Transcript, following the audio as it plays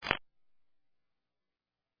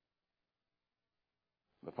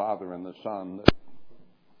the Father and the Son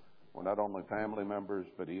were not only family members,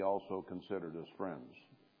 but he also considered us friends.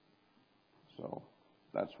 So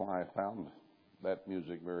that's why I found that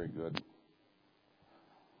music very good.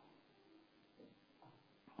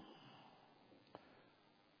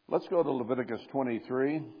 Let's go to Leviticus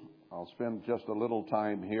 23. I'll spend just a little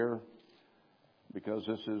time here because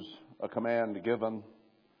this is a command given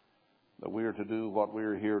that we are to do what we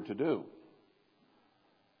are here to do.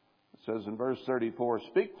 It says in verse 34,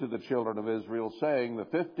 "Speak to the children of Israel, saying, the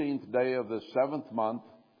 15th day of the 7th month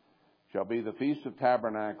shall be the Feast of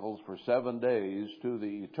Tabernacles for 7 days to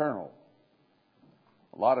the Eternal."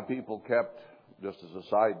 A lot of people kept, just as a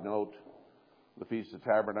side note, the Feast of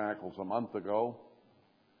Tabernacles a month ago,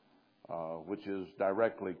 which is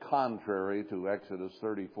directly contrary to Exodus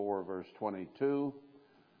 34, verse 22,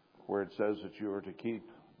 where it says that you are to keep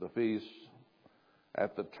the feast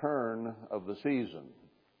at the turn of the season,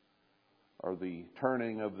 or the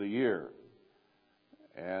turning of the year.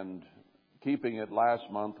 And keeping it last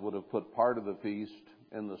month would have put part of the feast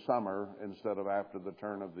in the summer instead of after the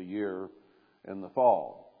turn of the year in the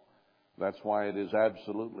fall. That's why it is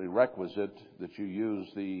absolutely requisite that you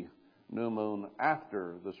use the new moon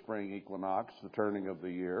after the spring equinox, the turning of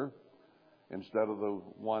the year, instead of the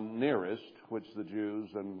one nearest, which the Jews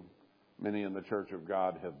and many in the Church of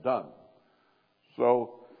God have done.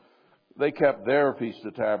 So they kept their Feast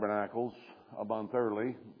of Tabernacles a month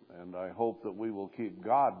early, and I hope that we will keep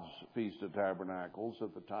God's Feast of Tabernacles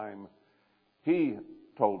at the time He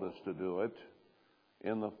told us to do it,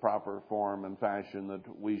 in the proper form and fashion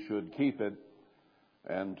that we should keep it,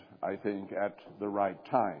 and I think at the right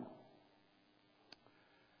time.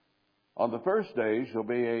 On the first day shall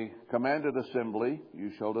be a commanded assembly.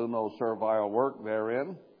 You shall do no servile work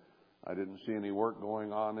therein. I didn't see any work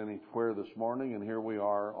going on anywhere this morning, and here we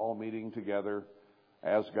are all meeting together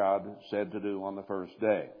as God said to do on the first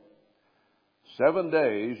day. 7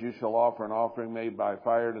 days you shall offer an offering made by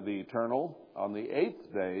fire to the Eternal. On the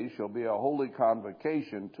 8th day shall be a holy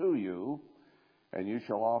convocation to you, and you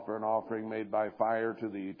shall offer an offering made by fire to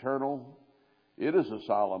the Eternal. It is a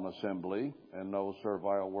solemn assembly, and no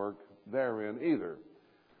servile work therein either.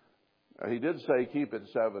 He did say keep it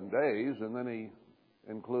 7 days, and then he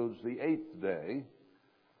includes the 8th day,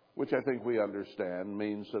 which I think we understand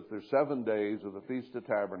means that there's 7 days of the Feast of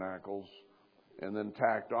Tabernacles, and then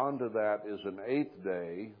tacked onto that is an 8th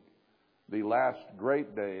day, the last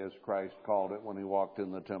great day, as Christ called it when he walked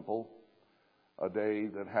in the temple, a day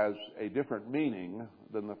that has a different meaning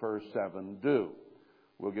than the first 7 do.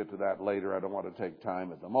 We'll get to that later. I don't want to take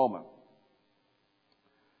time at the moment.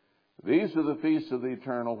 These are the feasts of the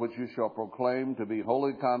Eternal, which you shall proclaim to be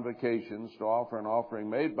holy convocations, to offer an offering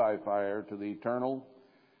made by fire to the Eternal,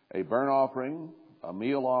 a burnt offering, a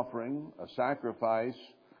meal offering, a sacrifice,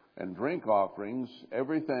 and drink offerings,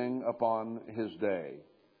 everything upon his day.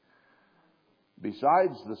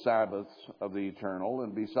 Besides the Sabbaths of the Eternal,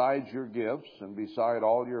 and besides your gifts, and beside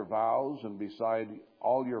all your vows, and beside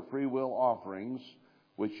all your free will offerings,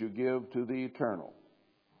 which you give to the Eternal.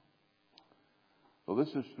 So this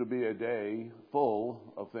is to be a day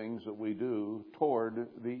full of things that we do toward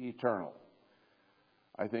the Eternal.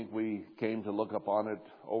 I think we came to look upon it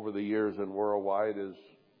over the years and worldwide as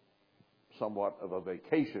somewhat of a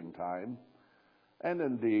vacation time. And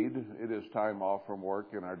indeed, it is time off from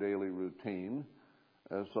work in our daily routine.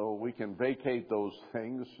 So we can vacate those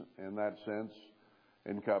things in that sense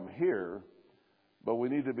and come here. But we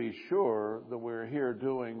need to be sure that we're here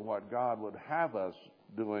doing what God would have us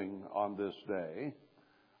doing on this day,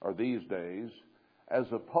 or these days, as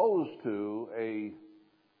opposed to a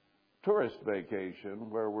tourist vacation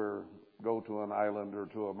where we're go to an island or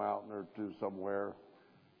to a mountain or to somewhere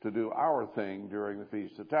to do our thing during the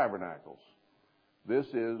Feast of Tabernacles. This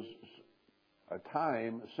is a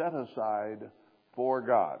time set aside for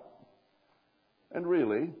God. And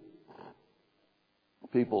really,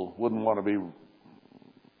 people wouldn't want to be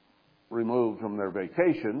removed from their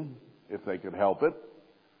vacation if they could help it.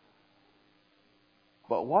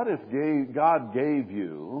 But what if God gave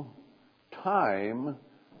you time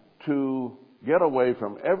to get away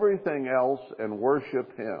from everything else and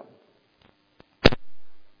worship Him?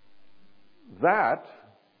 That,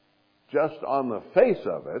 just on the face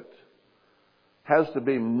of it, has to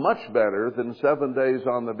be much better than 7 days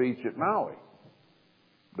on the beach at Maui.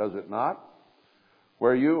 Does it not?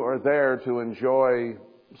 Where you are there to enjoy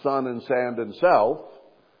sun and sand and self,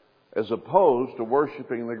 as opposed to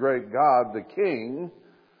worshiping the great God, the King,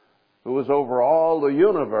 who is over all the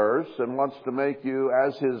universe and wants to make you,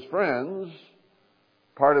 as His friends,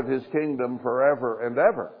 part of His kingdom forever and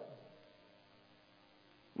ever.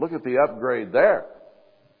 Look at the upgrade there.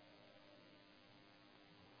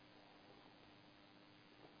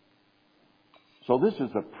 So this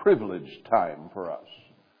is a privileged time for us,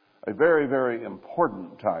 a very, very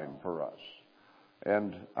important time for us.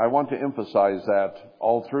 And I want to emphasize that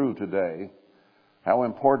all through today, how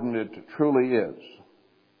important it truly is.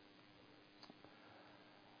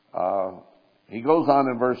 He goes on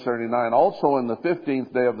in verse 39, also in the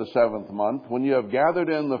 15th day of the 7th month, when you have gathered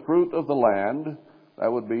in the fruit of the land,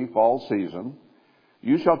 that would be fall season,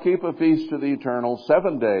 you shall keep a feast to the Eternal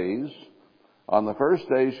 7 days. On the first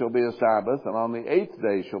day shall be a Sabbath, and on the 8th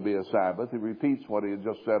day shall be a Sabbath. He repeats what he had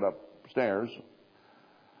just said upstairs.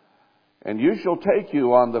 And you shall take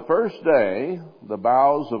you on the first day the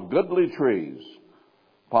boughs of goodly trees,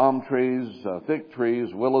 palm trees, thick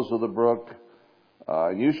trees, willows of the brook.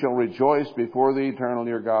 You shall rejoice before the Eternal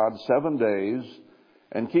your God 7 days,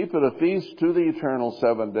 and keep it a feast to the Eternal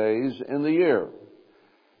 7 days in the year.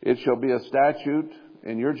 It shall be a statute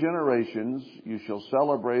in your generations. You shall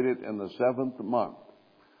celebrate it in the 7th month.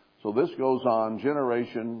 So this goes on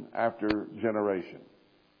generation after generation.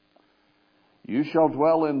 You shall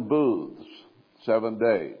dwell in booths 7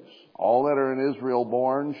 days. All that are in Israel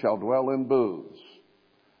born shall dwell in booths.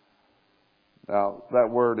 Now, that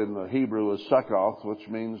word in the Hebrew is succoth, which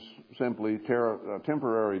means simply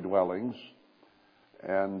temporary dwellings,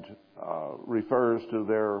 and refers to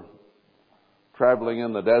their traveling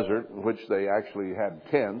in the desert, in which they actually had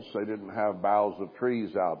tents. They didn't have boughs of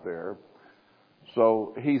trees out there.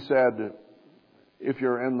 So he said, if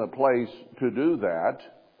you're in the place to do that,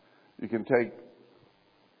 you can take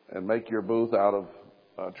and make your booth out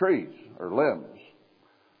of trees or limbs.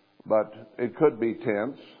 But it could be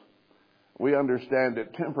tents. We understand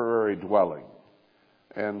it temporary dwelling.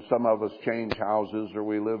 And some of us change houses, or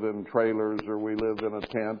we live in trailers, or we live in a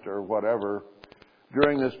tent, or whatever,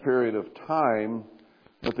 during this period of time.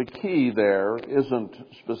 But the key there isn't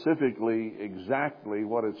specifically exactly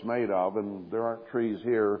what it's made of, and there aren't trees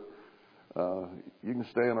here. You can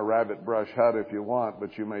stay in a rabbit brush hut if you want,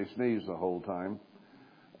 but you may sneeze the whole time.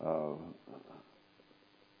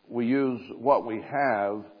 We use what we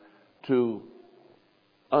have to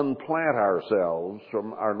unplant ourselves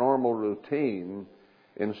from our normal routine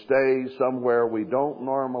and stay somewhere we don't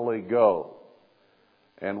normally go.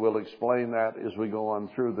 And we'll explain that as we go on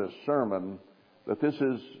through this sermon, that this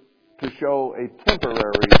is to show a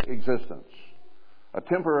temporary existence, a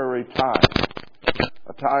temporary time,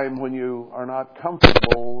 a time when you are not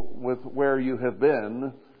comfortable with where you have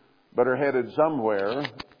been, but are headed somewhere,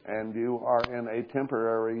 and you are in a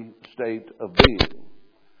temporary state of being.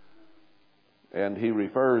 And he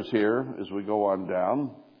refers here, as we go on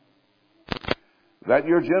down, that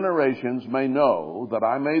your generations may know that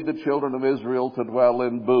I made the children of Israel to dwell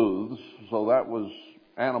in booths. So that was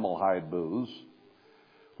animal hide booths.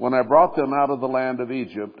 When I brought them out of the land of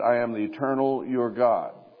Egypt, I am the Eternal your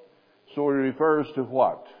God. So he refers to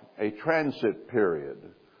what? A transit period.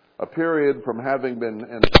 A period from having been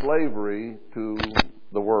in slavery to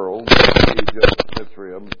the world, Egypt,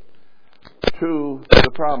 Mithraim, to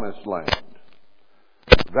the promised land.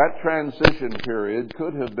 That transition period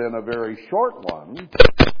could have been a very short one,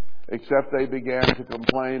 except they began to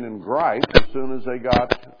complain and gripe as soon as they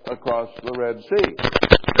got across the Red Sea.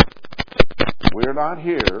 We're not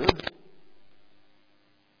here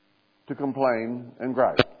to complain and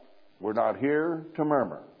gripe. We're not here to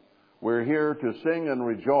murmur. We're here to sing and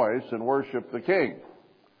rejoice and worship the King.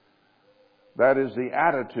 That is the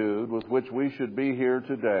attitude with which we should be here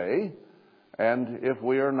today. And if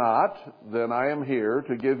we are not, then I am here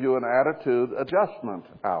to give you an attitude adjustment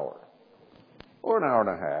hour. Or an hour and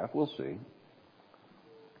a half, we'll see.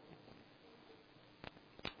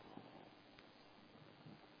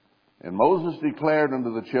 And Moses declared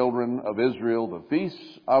unto the children of Israel the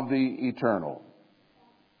feasts of the Eternal.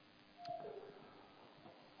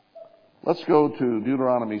 Let's go to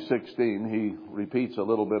Deuteronomy 16. He repeats a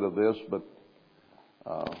little bit of this, but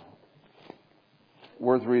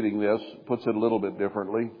worth reading this, puts it a little bit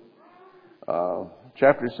differently.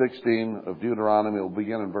 Chapter 16 of Deuteronomy will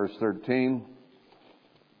begin in verse 13.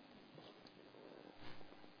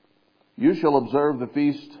 You shall observe the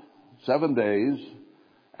feast 7 days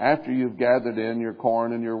after you've gathered in your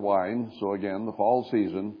corn and your wine, so again, the fall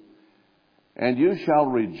season, and you shall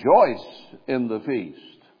rejoice in the feast.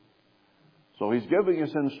 So he's giving us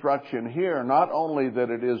instruction here, not only that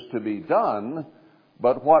it is to be done,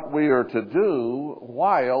 but what we are to do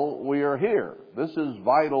while we are here. This is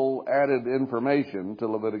vital added information to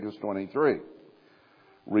Leviticus 23.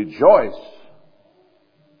 Rejoice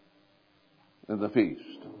in the feast.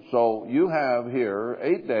 So you have here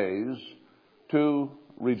 8 days to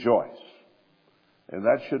rejoice. And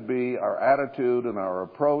that should be our attitude and our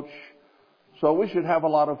approach. So we should have a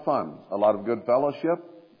lot of fun, a lot of good fellowship,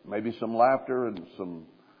 maybe some laughter and some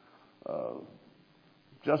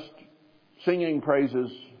just singing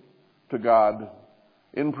praises to God,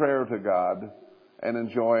 in prayer to God, and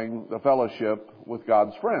enjoying the fellowship with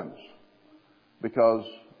God's friends. Because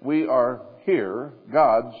we are here,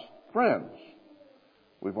 God's friends.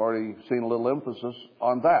 We've already seen a little emphasis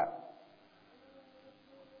on that.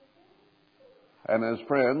 And as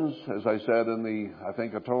friends, as I said in the, I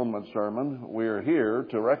think, Atonement sermon, we are here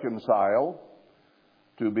to reconcile,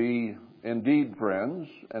 to be indeed friends,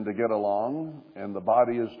 and to get along, and the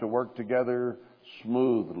body is to work together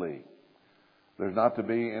smoothly. There's not to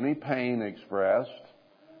be any pain expressed,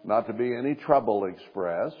 not to be any trouble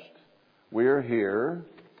expressed. We are here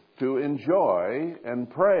to enjoy and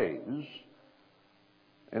praise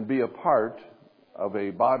and be a part of a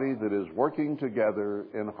body that is working together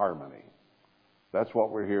in harmony. That's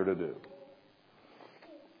what we're here to do.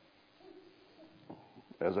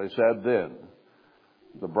 As I said then,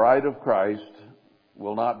 the bride of Christ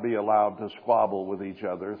will not be allowed to squabble with each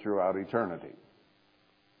other throughout eternity.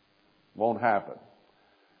 Won't happen.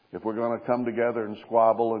 If we're going to come together and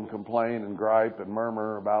squabble and complain and gripe and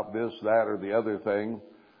murmur about this, that, or the other thing,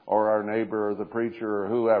 or our neighbor or the preacher or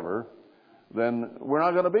whoever, then we're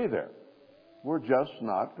not going to be there. We're just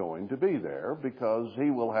not going to be there, because he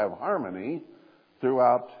will have harmony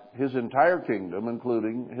throughout his entire kingdom,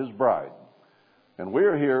 including his bride. And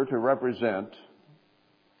we're here to represent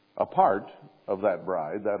a part of that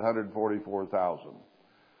bride, that 144,000.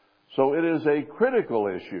 So it is a critical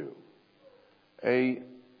issue, a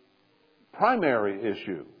primary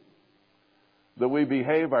issue, that we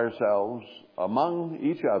behave ourselves among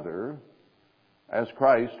each other as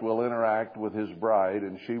Christ will interact with his bride,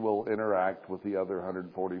 and she will interact with the other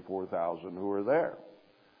 144,000 who are there.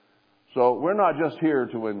 So we're not just here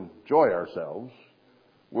to enjoy ourselves.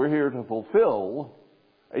 We're here to fulfill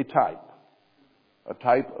a type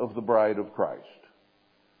of the bride of Christ,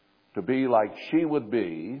 to be like she would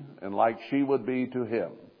be and like she would be to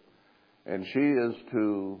him. And she is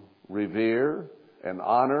to revere and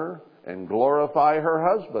honor and glorify her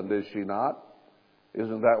husband, is she not?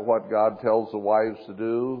 Isn't that what God tells the wives to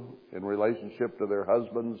do in relationship to their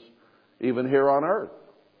husbands, even here on earth?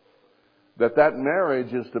 That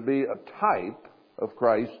marriage is to be a type of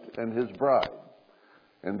Christ and his bride.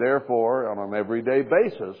 And therefore, on an everyday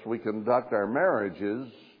basis, we conduct our marriages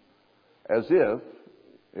as if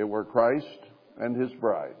it were Christ and his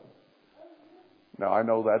bride. Now, I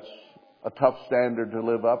know that's a tough standard to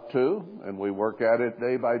live up to, and we work at it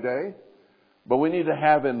day by day. But we need to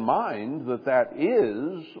have in mind that that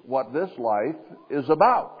is what this life is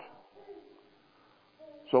about.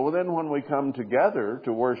 So then when we come together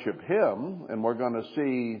to worship him, and we're going to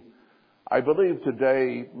see, I believe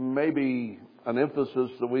today, maybe an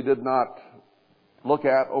emphasis that we did not look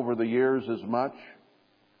at over the years as much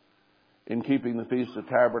in keeping the Feast of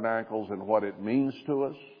Tabernacles and what it means to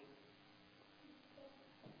us.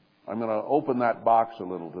 I'm going to open that box a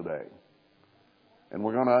little today. And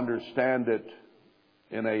we're going to understand it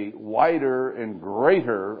in a wider and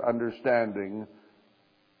greater understanding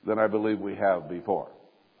than I believe we have before.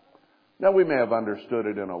 Now, we may have understood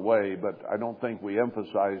it in a way, but I don't think we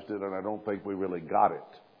emphasized it, and I don't think we really got it.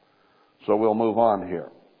 So we'll move on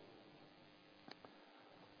here.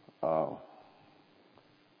 Now,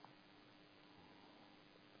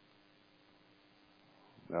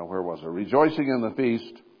 where was it? Rejoicing in the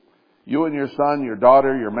feast, you and your son, your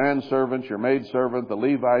daughter, your manservant, your maidservant, the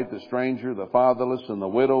Levite, the stranger, the fatherless, and the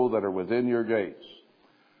widow that are within your gates.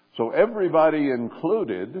 So everybody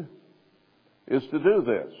included is to do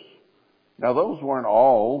this. Now, those weren't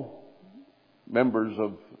all members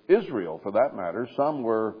of Israel, for that matter. Some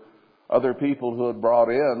were other people who had brought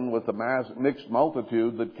in with the mixed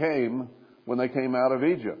multitude that came when they came out of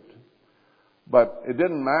Egypt. But it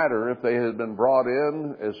didn't matter if they had been brought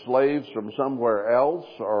in as slaves from somewhere else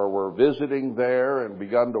or were visiting there and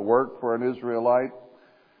begun to work for an Israelite.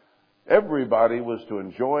 Everybody was to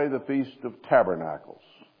enjoy the Feast of Tabernacles.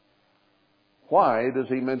 Why does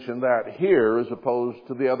he mention that here as opposed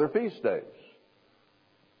to the other feast days?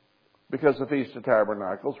 Because the Feast of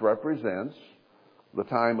Tabernacles represents the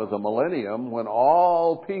time of the millennium when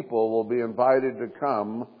all people will be invited to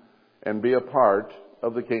come and be a part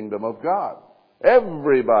of the kingdom of God.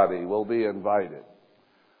 Everybody will be invited.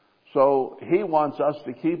 So he wants us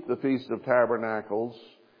to keep the Feast of Tabernacles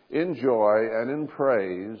in joy and in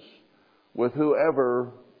praise with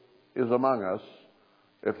whoever is among us,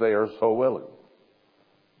 if they are so willing.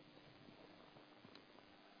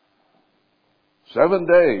 7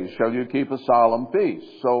 days shall you keep a solemn feast.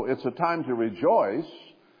 So it's a time to rejoice,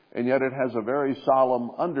 and yet it has a very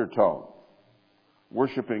solemn undertone.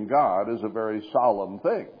 worshiping God is a very solemn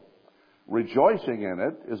thing. Rejoicing in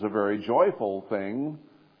it is a very joyful thing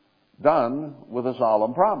done with a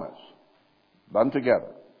solemn promise, done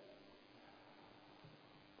together.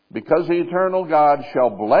 Because the eternal God shall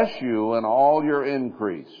bless you in all your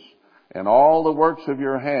increase and all the works of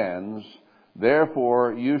your hands,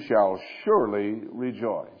 therefore you shall surely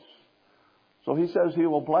rejoice. So he says he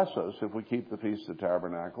will bless us if we keep the Feast of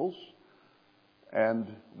Tabernacles, and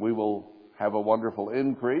we will have a wonderful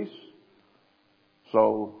increase.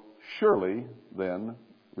 So surely then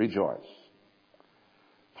rejoice.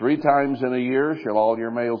 3 times in a year shall all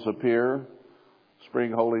your males appear,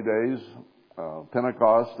 spring holy days,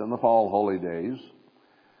 Pentecost, and the fall holy days.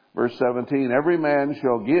 Verse 17, every man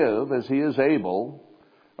shall give as he is able,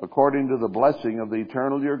 according to the blessing of the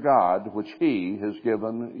eternal your God, which he has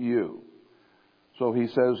given you. So he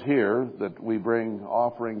says here that we bring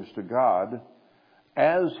offerings to God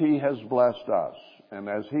as he has blessed us and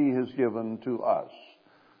as he has given to us.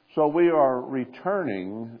 So we are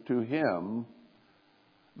returning to him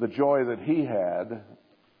the joy that he had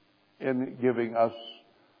in giving us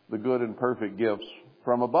the good and perfect gifts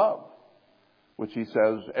from above, which he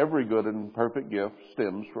says every good and perfect gift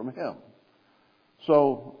stems from him.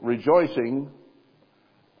 So rejoicing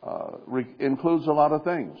includes a lot of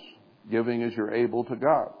things. Giving as you're able to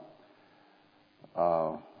God.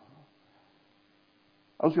 I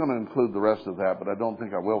was going to include the rest of that, but I don't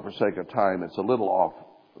think I will for sake of time. It's a little off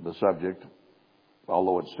the subject,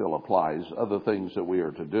 although it still applies. Other things that we are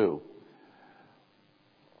to do.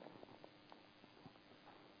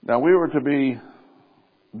 Now, we were to be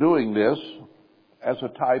doing this as a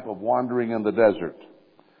type of wandering in the desert.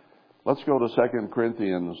 Let's go to 2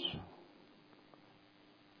 Corinthians.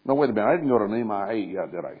 No, wait a minute. I didn't go to Nehemiah 8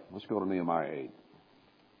 yet, did I? Let's go to Nehemiah 8.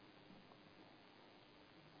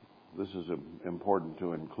 This is important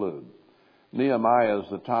to include. Nehemiah is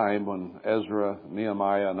the time when Ezra,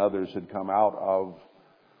 Nehemiah, and others had come out of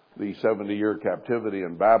the 70-year captivity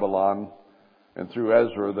in Babylon. And through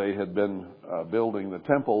Ezra, they had been building the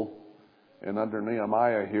temple. And under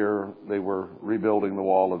Nehemiah here, they were rebuilding the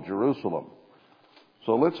wall of Jerusalem.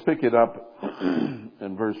 So let's pick it up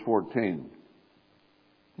in verse 14.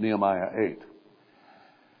 Nehemiah 8.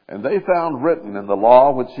 And they found written in the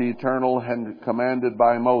law which the Eternal had commanded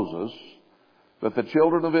by Moses, that the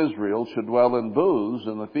children of Israel should dwell in booths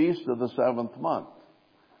in the feast of the 7th month.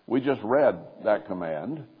 We just read that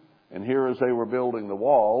command. And here as they were building the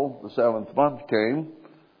wall, the 7th month came,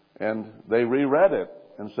 and they reread it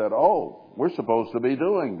and said, oh, we're supposed to be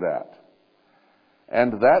doing that.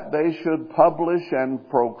 And that they should publish and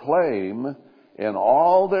proclaim in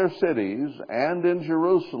all their cities and in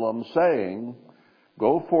Jerusalem, saying,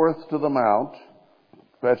 go forth to the mount,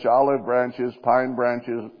 fetch olive branches, pine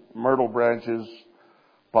branches, myrtle branches,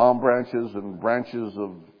 palm branches, and branches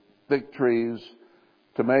of thick trees,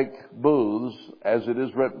 to make booths as it is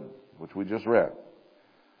written, which we just read.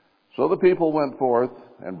 So the people went forth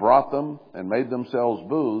and brought them and made themselves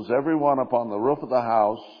booths, every one upon the roof of the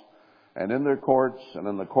house, and in their courts, and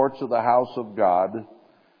in the courts of the house of God,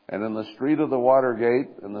 and in the street of the water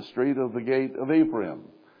gate, and the street of the gate of Ephraim.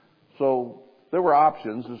 So there were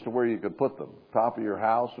options as to where you could put them. Top of your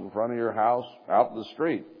house, in front of your house, out in the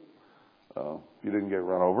street, if you didn't get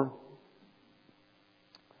run over.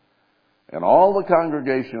 And all the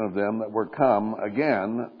congregation of them that were come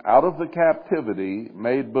again out of the captivity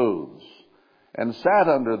made booths, and sat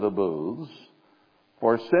under the booths,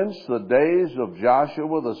 for since the days of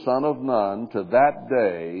Joshua the son of Nun to that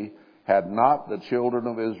day had not the children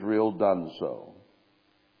of Israel done so.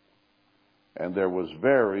 And there was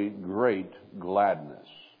very great gladness.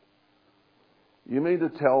 You mean to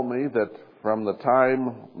tell me that from the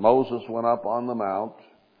time Moses went up on the mount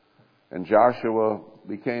and Joshua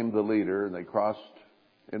became the leader and they crossed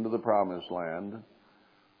into the promised land,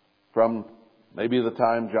 from maybe the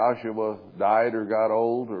time Joshua died or got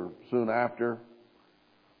old or soon after,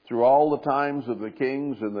 through all the times of the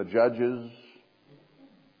kings and the judges,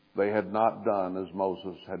 they had not done as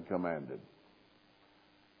Moses had commanded.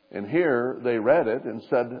 And here they read it and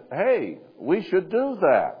said, hey, we should do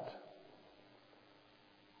that.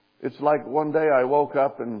 It's like one day I woke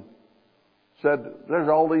up and said, there's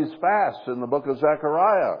all these fasts in the book of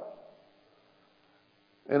Zechariah.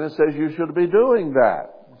 And it says you should be doing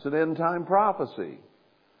that. It's an end time prophecy.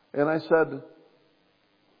 And I said,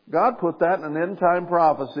 God put that in an end time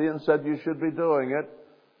prophecy and said you should be doing it.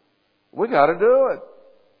 We got to do it.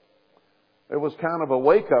 It was kind of a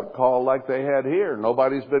wake-up call like they had here.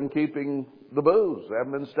 Nobody's been keeping the booths. They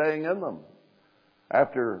haven't been staying in them.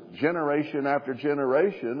 After generation,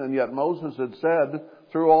 and yet Moses had said,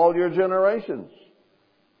 through all your generations.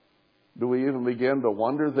 Do we even begin to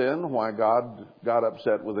wonder then why God got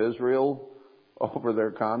upset with Israel over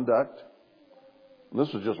their conduct? This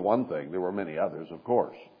is just one thing. There were many others, of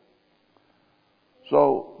course.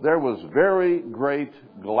 So there was very great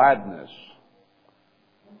gladness.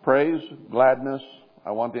 Praise, gladness.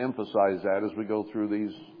 I want to emphasize that as we go through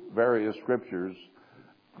these various scriptures.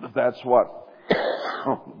 That's what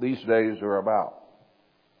these days are about.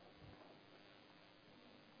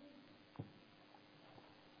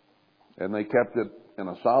 And they kept it in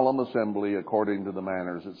a solemn assembly according to the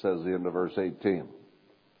manners, it says at the end of verse 18.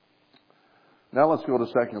 Now let's go to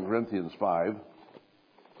 2 Corinthians 5.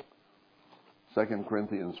 2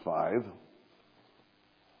 Corinthians 5.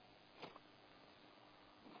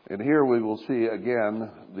 And here we will see again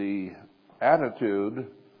the attitude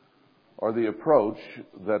or the approach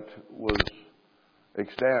that was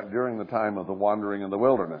extant during the time of the wandering in the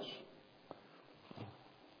wilderness.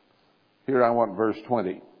 Here I want verse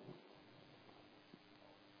 20.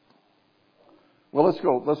 Well,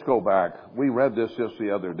 let's go back. We read this just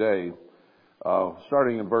the other day,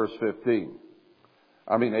 starting in verse 18.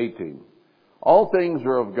 All things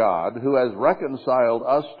are of God, who has reconciled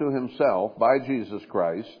us to himself by Jesus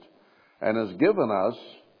Christ, and has given us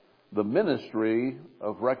the ministry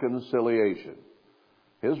of reconciliation.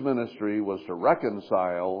 His ministry was to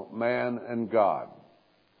reconcile man and God.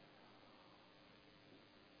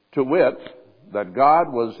 To wit, that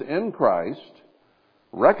God was in Christ,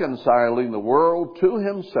 reconciling the world to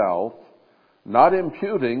himself, not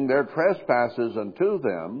imputing their trespasses unto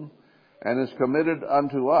them, and has committed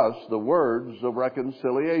unto us the words of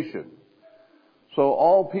reconciliation. So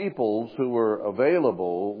all peoples who were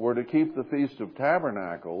available were to keep the Feast of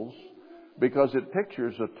Tabernacles because it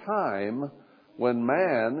pictures a time when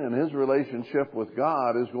man in his relationship with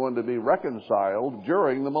God is going to be reconciled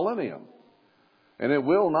during the millennium. And it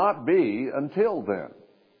will not be until then.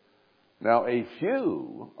 Now, a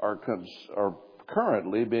few are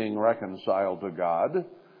currently being reconciled to God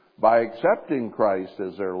by accepting Christ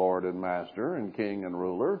as their Lord and Master and King and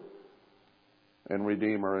Ruler and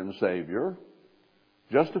Redeemer and Savior.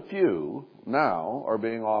 Just a few now are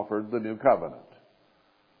being offered the new covenant.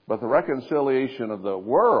 But the reconciliation of the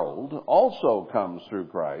world also comes through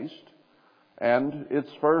Christ, and its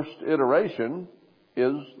first iteration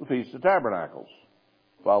is the Feast of Tabernacles,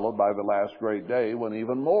 followed by the last great day when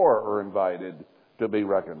even more are invited to be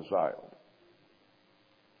reconciled.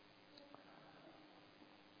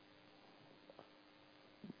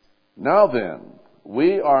 Now then,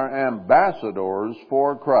 we are ambassadors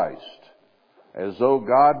for Christ. As though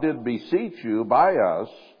God did beseech you by us,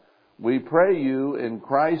 we pray you in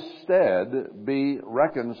Christ's stead be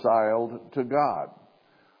reconciled to God.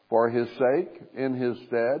 For his sake, in his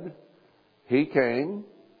stead, he came.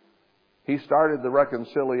 He started the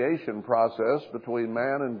reconciliation process between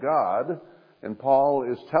man and God, and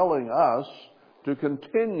Paul is telling us to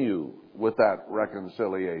continue with that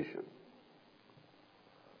reconciliation.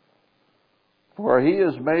 For he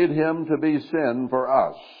has made him to be sin for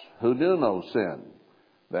us, who knew no sin,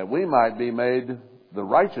 that we might be made the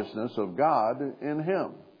righteousness of God in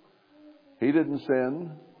him. He didn't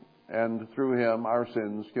sin, and through him our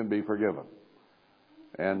sins can be forgiven.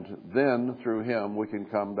 And then through him we can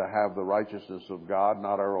come to have the righteousness of God,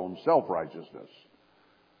 not our own self-righteousness,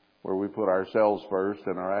 where we put ourselves first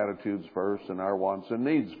and our attitudes first and our wants and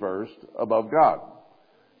needs first above God.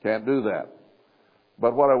 Can't do that.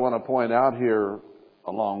 But what I want to point out here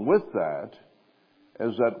along with that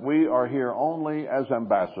is that we are here only as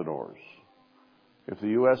ambassadors. If the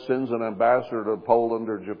U.S. sends an ambassador to Poland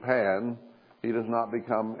or Japan, he does not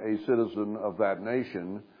become a citizen of that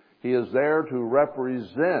nation. He is there to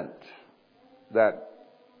represent the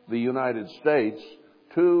United States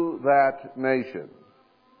to that nation.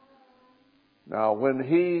 Now, when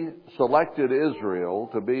he selected Israel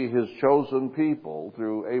to be his chosen people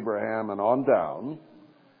through Abraham and on down,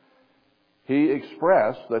 he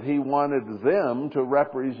expressed that he wanted them to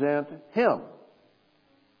represent him,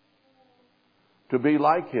 to be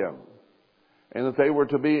like him, and that they were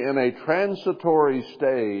to be in a transitory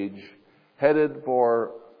stage headed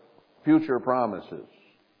for future promises.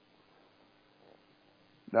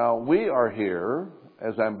 Now, we are here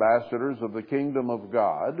as ambassadors of the kingdom of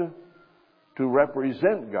God to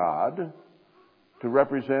represent God, to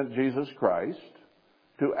represent Jesus Christ,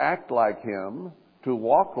 to act like him, to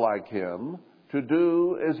walk like him, to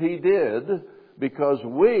do as he did, because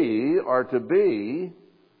we are to be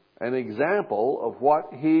an example of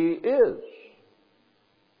what he is.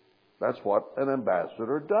 That's what an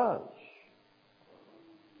ambassador does.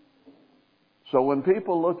 So when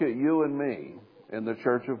people look at you and me in the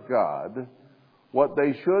church of God, what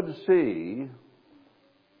they should see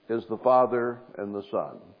is the Father and the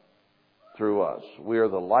Son through us. We are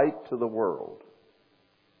the light to the world.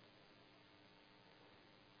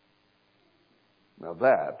 Now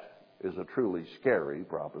that is a truly scary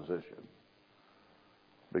proposition,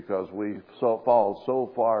 because we fall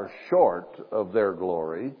so far short of their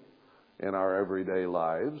glory in our everyday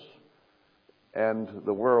lives, and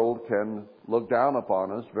the world can look down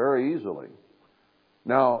upon us very easily.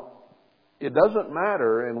 Now, it doesn't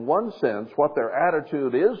matter in one sense what their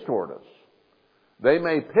attitude is toward us. They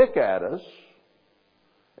may pick at us,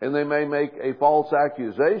 and they may make a false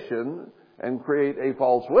accusation and create a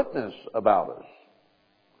false witness about us.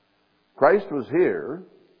 Christ was here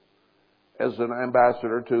as an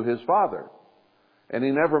ambassador to his Father, and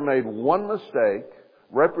he never made one mistake,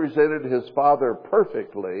 represented his Father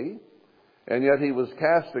perfectly, and yet he was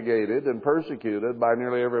castigated and persecuted by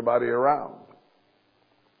nearly everybody around,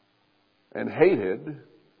 and hated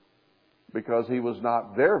because he was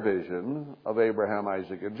not their vision of Abraham,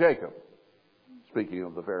 Isaac, and Jacob, speaking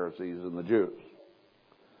of the Pharisees and the Jews.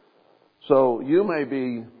 So you may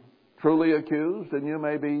be truly accused, and you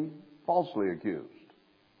may be falsely accused.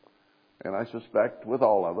 And I suspect with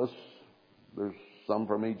all of us, there's some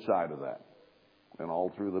from each side of that, and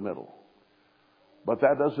all through the middle. But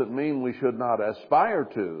that doesn't mean we should not aspire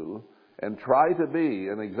to and try to be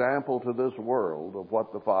an example to this world of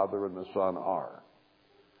what the Father and the Son are,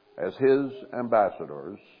 as his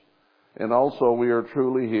ambassadors. And also we are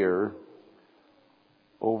truly here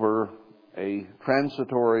over a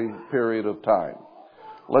transitory period of time.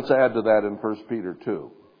 Let's add to that in 1 Peter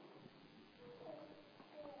 2.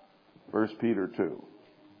 1 Peter 2.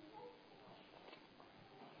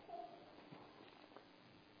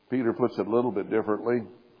 Peter puts it a little bit differently.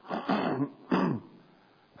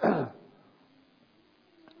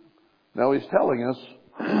 Now he's telling us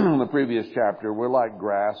in the previous chapter, we're like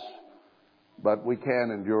grass, but we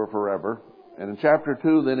can endure forever. And in chapter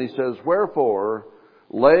 2 then he says, wherefore,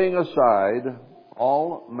 laying aside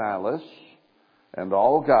all malice and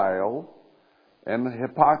all guile and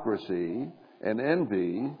hypocrisy and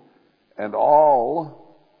envy and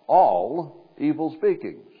all evil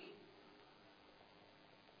speakings.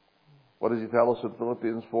 What does he tell us in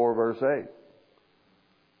Philippians 4 verse 8?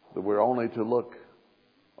 That we're only to look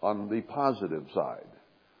on the positive side.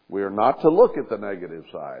 We are not to look at the negative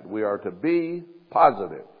side. We are to be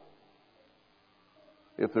positive.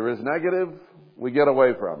 If there is negative, we get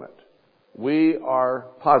away from it. We are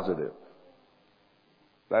positive.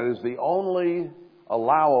 That is the only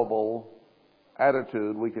allowable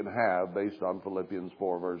attitude we can have based on Philippians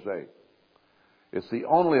 4 verse 8. It's the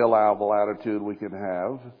only allowable attitude we can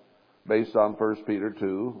have based on 1 Peter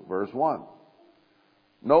 2 verse 1.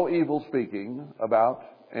 No evil speaking about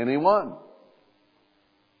anyone.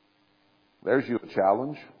 There's you a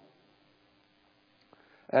challenge.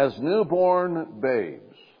 As newborn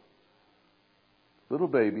babes. Little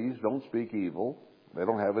babies don't speak evil. They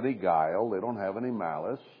don't have any guile. They don't have any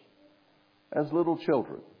malice. As little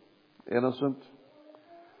children, innocent,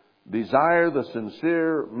 desire the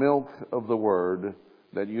sincere milk of the word,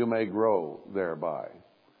 that you may grow thereby.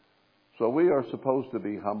 So we are supposed to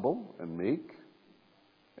be humble and meek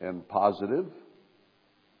and positive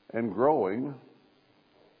and growing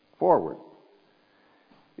forward.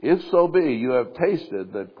 If so be you have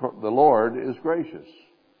tasted that the Lord is gracious.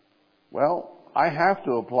 Well, I have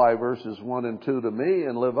to apply verses 1 and 2 to me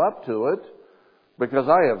and live up to it, because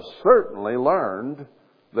I have certainly learned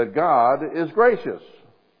that God is gracious.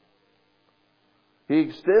 He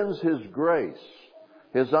extends his grace,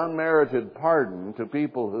 his unmerited pardon, to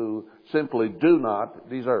people who simply do not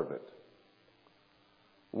deserve it.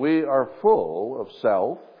 We are full of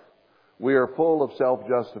self. We are full of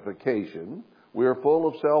self-justification. We are full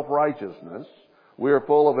of self-righteousness. We are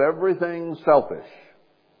full of everything selfish.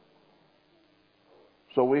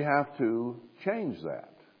 So we have to change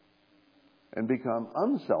that and become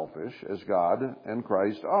unselfish as God and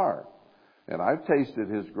Christ are. And I've tasted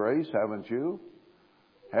his grace, haven't you?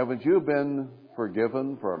 Haven't you been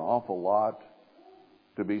forgiven for an awful lot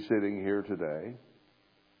to be sitting here today?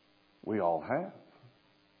 We all have.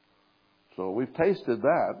 So we've tasted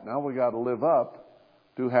that. Now we got to live up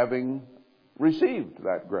to having received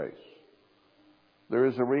that grace. There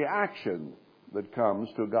is a reaction that comes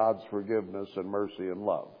to God's forgiveness and mercy and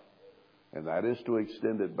love. And that is to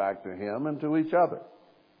extend it back to him and to each other.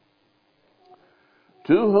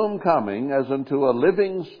 To whom coming as unto a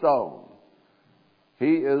living stone.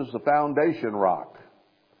 He is the foundation rock.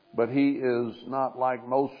 But he is not like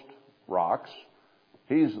most rocks.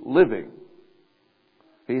 He's living.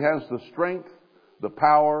 He has the strength, the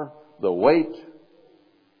power, the weight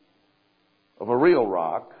of a real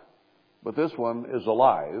rock, but this one is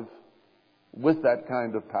alive with that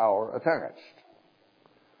kind of power attached.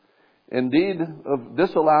 Indeed,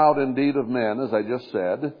 disallowed indeed of men, as I just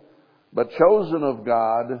said, but chosen of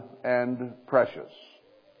God and precious.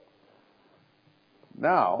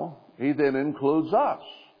 Now, he then includes us.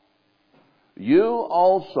 You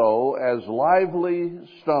also as lively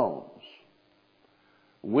stones.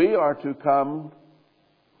 We are to come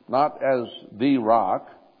not as the rock,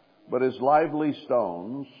 but as lively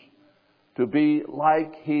stones, to be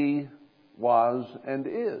like he was and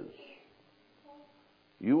is.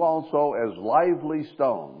 You also as lively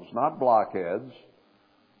stones, not blockheads,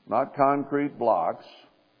 not concrete blocks,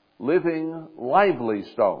 living lively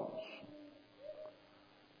stones,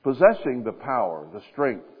 possessing the power, the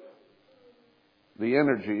strength, the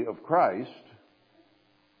energy of Christ,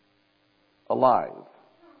 alive,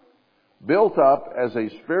 built up as a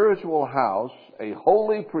spiritual house, a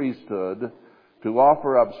holy priesthood, to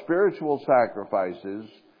offer up spiritual sacrifices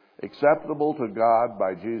acceptable to God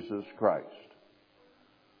by Jesus Christ.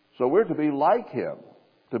 So we're to be like him,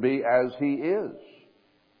 to be as he is,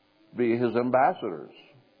 be his ambassadors.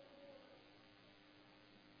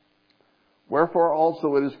 Wherefore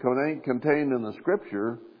also it is contained in the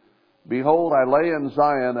Scripture, behold, I lay in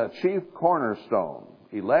Zion a chief cornerstone,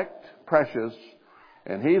 elect, precious,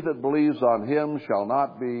 and he that believes on him shall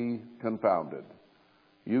not be confounded.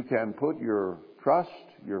 You can put your trust,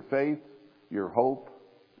 your faith, your hope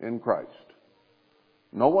in Christ.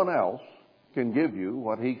 No one else can give you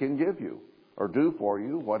what he can give you, or do for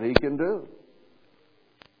you what he can do.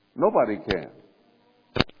 Nobody can.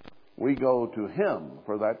 We go to him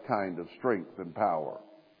for that kind of strength and power.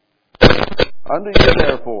 Unto you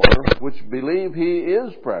therefore, which believe he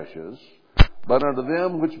is precious, but unto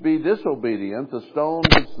them which be disobedient, the stone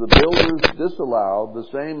which the builders disallowed, the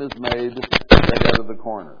same is made the head of the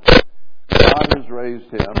corner. God has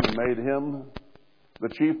raised him and made him the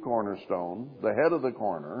chief cornerstone, the head of the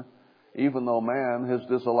corner, even though man has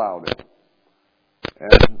disallowed him.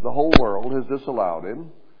 And the whole world has disallowed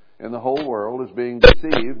him, and the whole world is being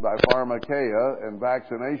deceived by pharmakeia and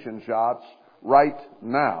vaccination shots right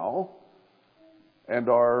now, and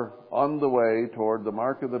are on the way toward the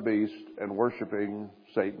mark of the beast and worshiping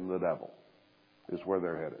Satan the devil, is where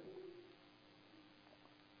they're headed.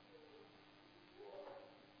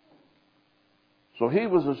 So he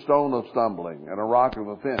was a stone of stumbling and a rock of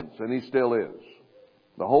offense, and he still is.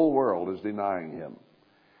 The whole world is denying him.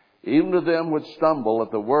 Even to them which stumble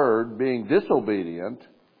at the word, being disobedient,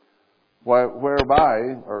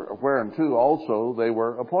 whereunto also they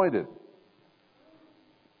were appointed.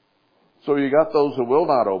 So you got those who will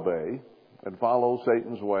not obey and follow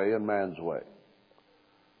Satan's way and man's way.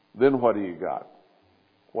 Then what do you got?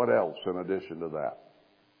 What else in addition to that?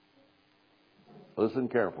 Listen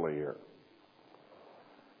carefully here.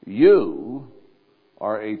 You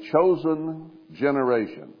are a chosen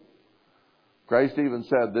generation. Christ even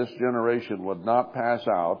said this generation would not pass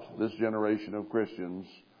out, this generation of Christians,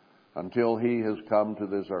 until he has come to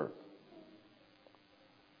this earth.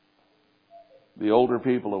 The older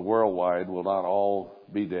people of Worldwide will not all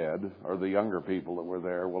be dead, or the younger people that were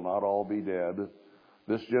there will not all be dead.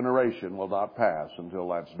 This generation will not pass until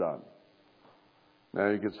that's done. Now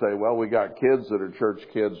you could say, well, we got kids that are church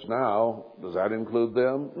kids now. Does that include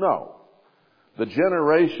them? No. The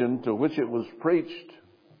generation to which it was preached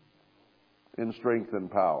in strength and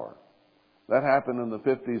power. That happened in the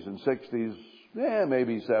 50s and 60s,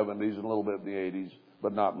 maybe 70s and a little bit in the 80s,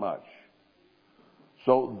 but not much.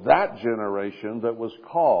 So that generation that was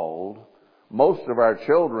called, most of our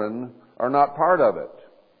children are not part of it.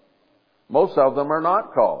 Most of them are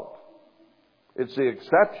not called. It's the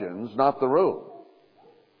exceptions, not the rule.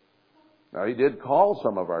 Now, he did call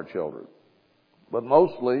some of our children, but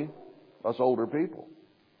mostly us older people.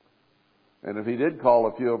 And if he did call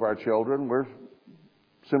a few of our children, we're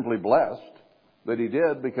simply blessed that he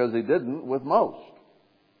did, because he didn't with most.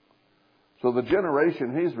 So the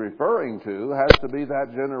generation he's referring to has to be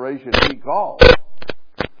that generation he called.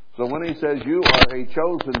 So when he says you are a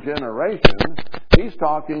chosen generation, he's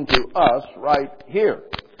talking to us right here.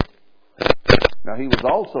 Now he was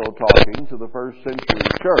also talking to the first century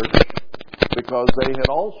church, because they had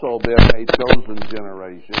also been a chosen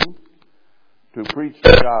generation to preach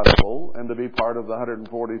the gospel and to be part of the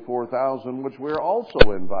 144,000, which we're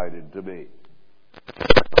also invited to be.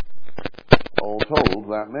 All told,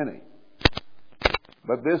 that many.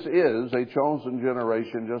 But this is a chosen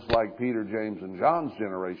generation, just like Peter, James, and John's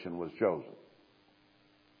generation was chosen.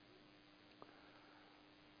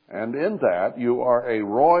 And in that, you are a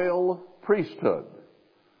royal priesthood.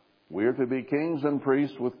 We are to be kings and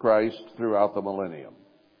priests with Christ throughout the millennium.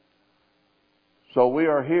 So we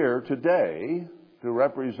are here today to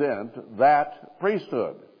represent that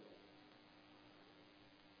priesthood.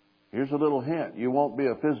 Here's a little hint. You won't be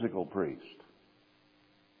a physical priest.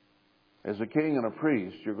 As a king and a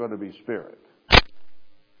priest, you're going to be spirit. And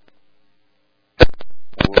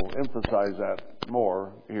we'll emphasize that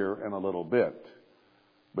more here in a little bit.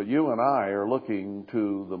 But you and I are looking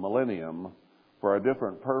to the millennium for a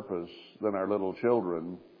different purpose than our little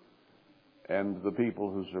children and the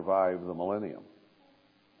people who survived the millennium.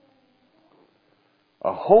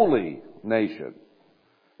 A holy nation,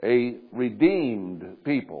 a redeemed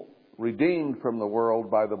people, redeemed from the world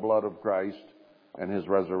by the blood of Christ and His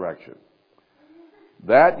resurrection.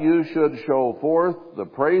 That you should show forth the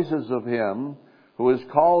praises of Him who has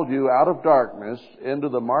called you out of darkness into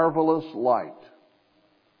the marvelous light,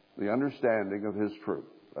 the understanding of His truth.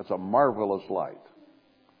 That's a marvelous light.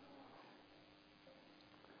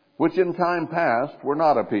 Which in time past were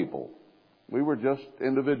not a people. We were just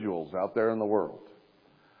individuals out there in the world.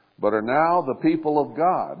 But are now the people of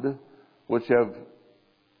God, which have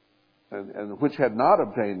and which had not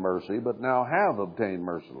obtained mercy, but now have obtained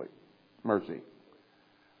mercy.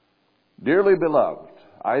 Dearly beloved,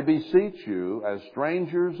 I beseech you as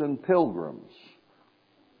strangers and pilgrims,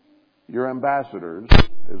 your ambassadors,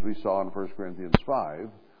 as we saw in 1 Corinthians 5,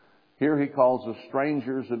 here he calls us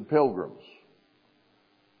strangers and pilgrims.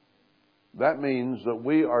 That means that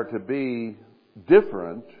we are to be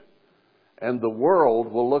different, and the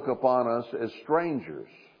world will look upon us as strangers.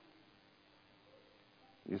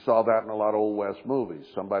 You saw that in a lot of Old West movies.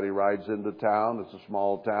 Somebody rides into town, it's a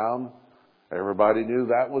small town. Everybody knew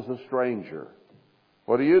that was a stranger.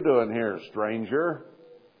 What are you doing here, stranger?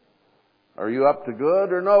 Are you up to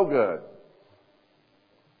good or no good?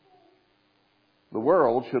 The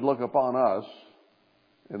world should look upon us,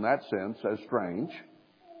 in that sense, as strange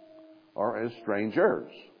or as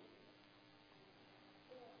strangers.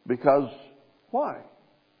 Because, why?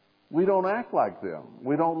 We don't act like them.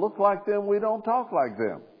 We don't look like them. We don't talk like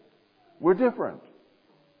them. We're different.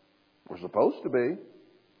 We're supposed to be.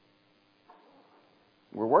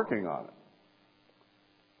 We're working on it.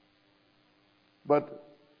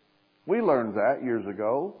 But we learned that years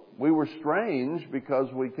ago. We were strange because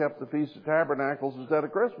we kept the Feast of Tabernacles instead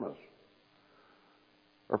of Christmas.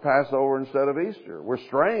 Or Passover instead of Easter. We're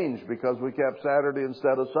strange because we kept Saturday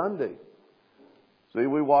instead of Sunday. See,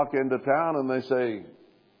 we walk into town and they say,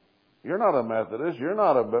 "You're not a Methodist. You're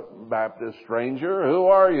not a Baptist, stranger. Who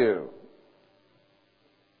are you?"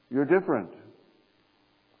 You're different.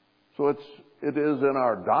 So it is in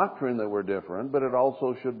our doctrine that we're different, but it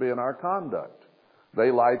also should be in our conduct. They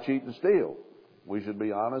lie, cheat, and steal. We should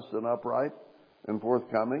be honest and upright and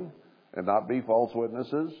forthcoming and not be false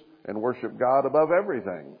witnesses and worship God above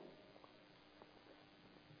everything.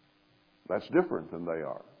 That's different than they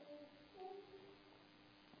are.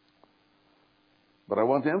 But I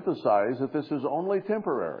want to emphasize that this is only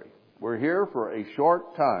temporary. We're here for a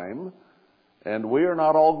short time, and we are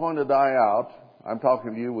not all going to die out. I'm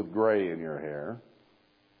talking to you with gray in your hair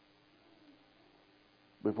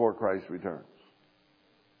before Christ returns.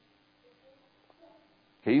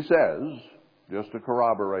 He says, just to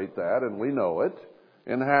corroborate that, and we know it,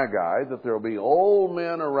 in Haggai, that there will be old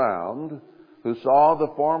men around who saw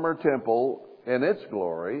the former temple in its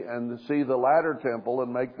glory and see the latter temple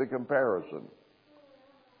and make the comparison.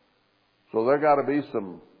 So there got to be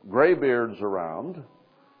some graybeards around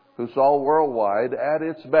who saw worldwide at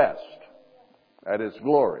its best, at its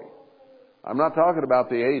glory. I'm not talking about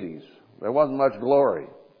the 80s. There wasn't much glory.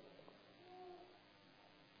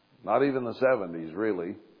 Not even the 70s,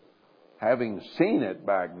 really. Having seen it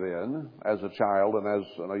back then as a child and as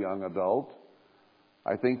a young adult,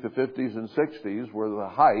 I think the 50s and 60s were the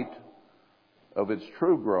height of its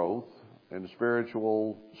true growth and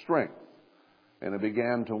spiritual strength. And it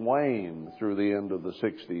began to wane through the end of the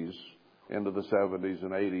 60s, into the 70s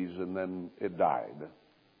and 80s, and then it died.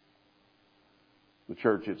 The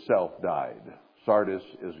church itself died. Sardis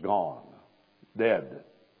is gone, dead.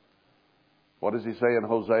 What does he say in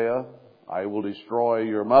Hosea? I will destroy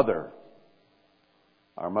your mother.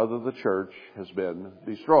 Our mother, the church, has been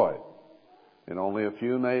destroyed. And only a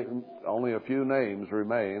few names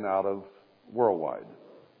remain out of worldwide.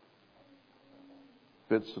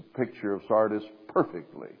 Fits the picture of Sardis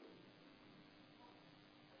perfectly.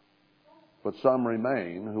 But some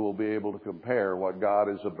remain who will be able to compare what God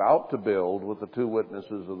is about to build with the two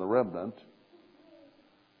witnesses and the remnant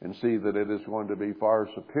and see that it is going to be far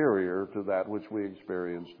superior to that which we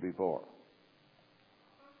experienced before.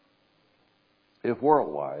 If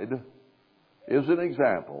worldwide is an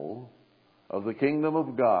example of the kingdom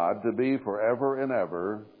of God to be forever and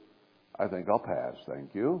ever, I think I'll pass.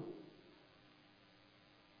 Thank you.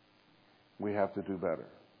 We have to do better.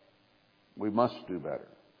 We must do better.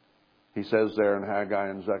 He says there in Haggai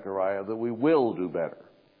and Zechariah that we will do better.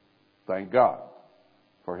 Thank God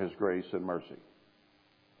for His grace and mercy.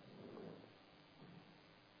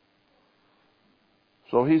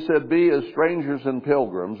 So he said, be as strangers and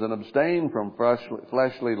pilgrims and abstain from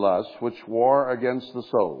fleshly lusts which war against the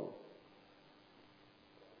soul.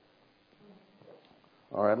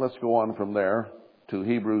 All right, let's go on from there to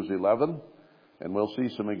Hebrews 11, and we'll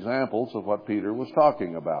see some examples of what Peter was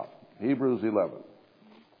talking about. Hebrews 11.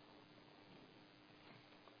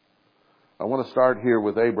 I want to start here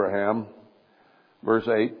with Abraham, verse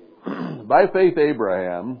 8. By faith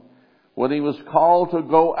Abraham, when he was called to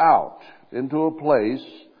go out into a place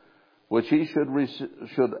which he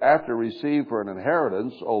should after receive for an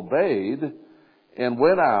inheritance, obeyed and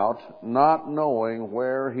went out, not knowing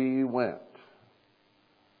where he went.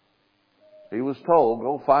 He was told,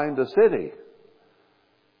 go find a city.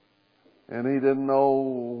 And he didn't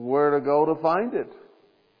know where to go to find it.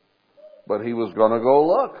 But he was going to go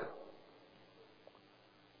look.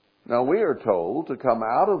 Now we are told to come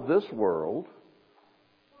out of this world,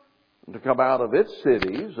 to come out of its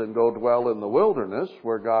cities and go dwell in the wilderness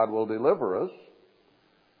where God will deliver us.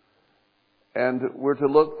 And we're to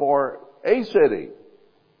look for a city.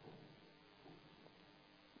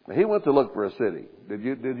 He went to look for a city. Did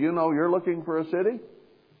you know you're looking for a city?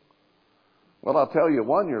 Well, I'll tell you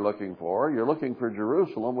one you're looking for. You're looking for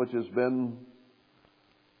Jerusalem, which has been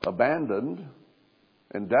abandoned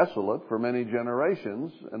and desolate for many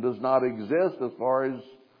generations and does not exist as far as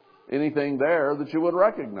anything there that you would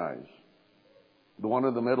recognize. The one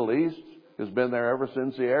in the Middle East has been there ever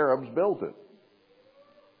since the Arabs built it.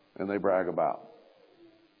 And they brag about.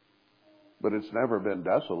 But it's never been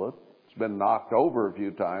desolate. It's been knocked over a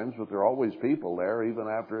few times, but there are always people there even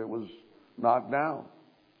after it was knocked down.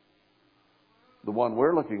 The one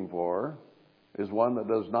we're looking for is one that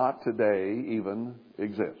does not today even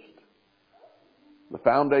exist. The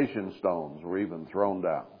foundation stones were even thrown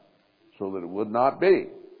down so that it would not be.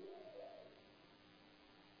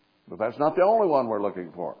 But that's not the only one we're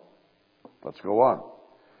looking for. Let's go on.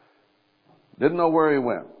 Didn't know where he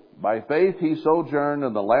went. By faith he sojourned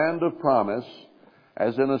in the land of promise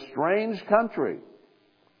as in a strange country.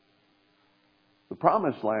 The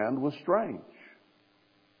promised land was strange.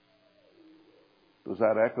 Does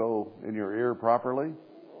that echo in your ear properly?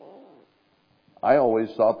 I always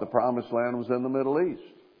thought the promised land was in the Middle East.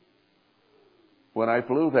 When I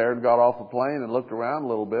flew there and got off the plane and looked around a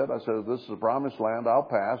little bit, I said, if this is the promised land, I'll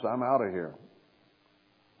pass. I'm out of here.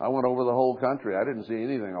 I went over the whole country. I didn't see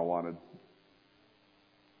anything I wanted.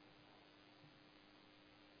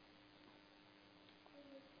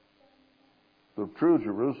 The true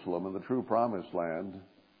Jerusalem and the true promised land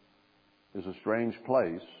is a strange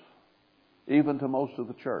place, even to most of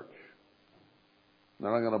the church.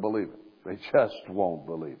 They're not going to believe it. They just won't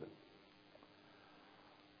believe it.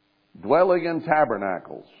 Dwelling in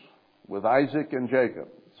tabernacles with Isaac and Jacob.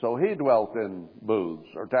 So he dwelt in booths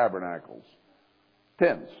or tabernacles,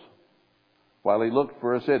 tents, while he looked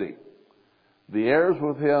for a city. The heirs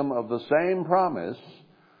with him of the same promise,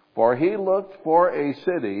 for he looked for a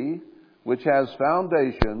city which has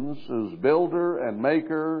foundations, whose builder and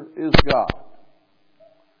maker is God.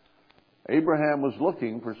 Abraham was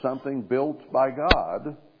looking for something built by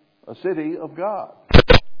God, a city of God.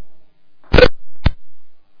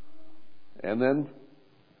 And then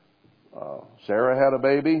Sarah had a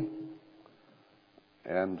baby,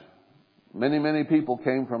 and many, many people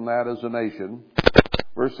came from that as a nation.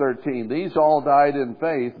 Verse 13, these all died in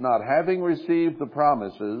faith, not having received the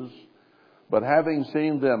promises, but having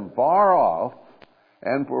seen them far off,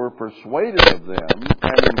 and were persuaded of them,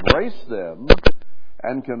 and embraced them,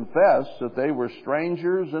 and confessed that they were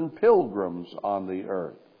strangers and pilgrims on the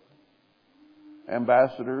earth.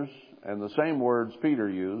 Ambassadors, and the same words Peter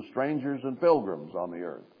used, strangers and pilgrims on the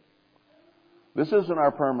earth. This isn't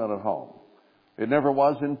our permanent home. It never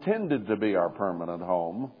was intended to be our permanent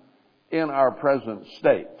home in our present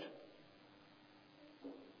state.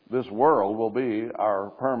 This world will be our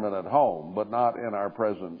permanent home, but not in our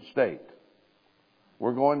present state.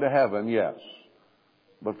 We're going to heaven, yes,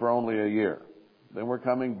 but for only a year. Then we're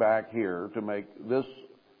coming back here to make this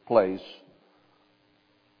place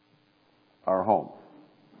our home.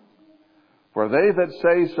 For they that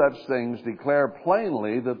say such things declare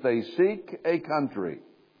plainly that they seek a country.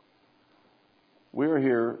 We are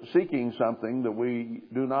here seeking something that we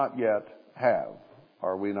do not yet have,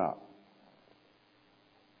 are we not?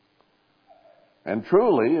 And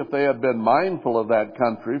truly, if they had been mindful of that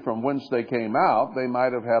country from whence they came out, they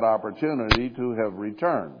might have had opportunity to have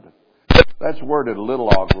returned. That's worded a little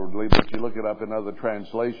awkwardly, but you look it up in other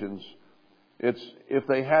translations. It's if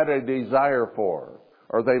they had a desire for,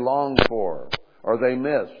 or they longed for, or they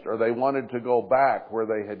missed, or they wanted to go back where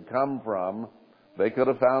they had come from, they could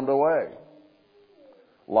have found a way.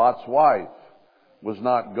 Lot's wife was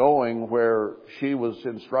not going where she was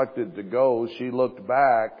instructed to go. She looked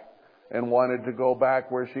back and wanted to go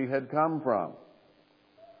back where she had come from.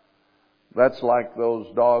 That's like those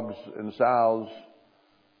dogs and sows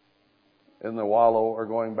in the wallow are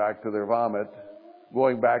going back to their vomit,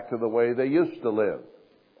 going back to the way they used to live.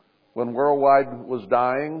 When worldwide was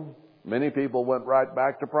dying, many people went right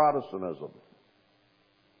back to Protestantism,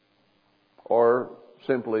 or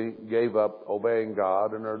simply gave up obeying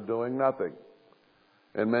God and are doing nothing.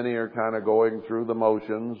 And many are kind of going through the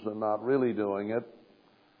motions and not really doing it.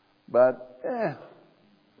 But,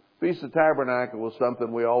 Feast of Tabernacles was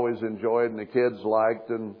something we always enjoyed and the kids liked,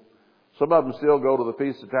 and some of them still go to the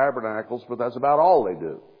Feast of Tabernacles, but that's about all they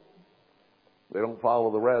do. They don't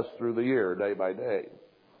follow the rest through the year, day by day.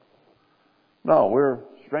 No, we're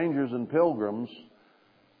strangers and pilgrims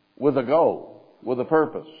with a goal, with a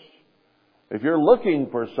purpose. If you're looking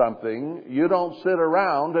for something, you don't sit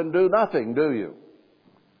around and do nothing, do you?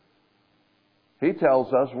 He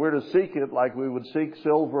tells us we're to seek it like we would seek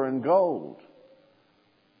silver and gold.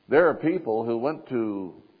 There are people who went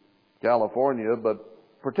to California,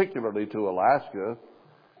 but particularly to Alaska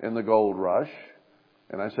in the gold rush.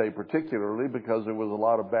 And I say particularly because there was a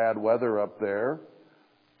lot of bad weather up there.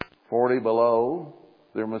 40 below.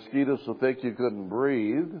 There were mosquitoes so thick you couldn't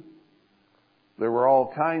breathe. There were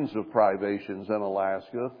all kinds of privations in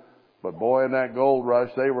Alaska. But boy, in that gold rush,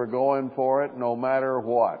 they were going for it no matter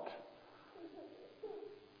what.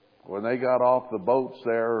 When they got off the boats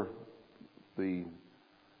there, the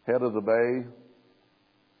head of the bay,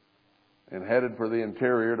 and headed for the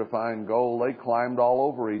interior to find gold, they climbed all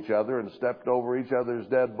over each other and stepped over each other's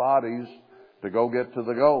dead bodies to go get to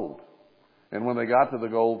the gold. And when they got to the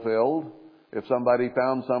gold field, if somebody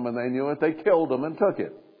found some and they knew it, they killed them and took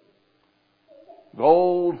it.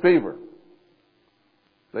 Gold fever.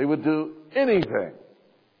 They would do anything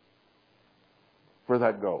for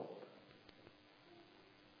that gold.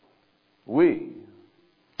 We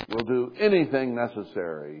will do anything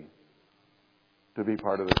necessary to be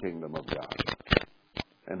part of the kingdom of God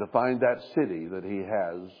and to find that city that He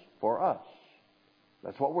has for us.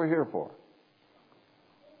 That's what we're here for.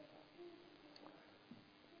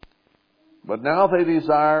 But now they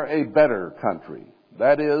desire a better country,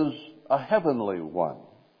 that is, a heavenly one.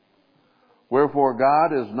 Wherefore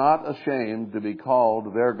God is not ashamed to be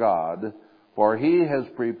called their God, for He has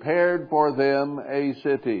prepared for them a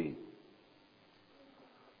city.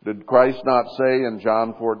 Did Christ not say in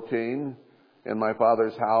John 14, in my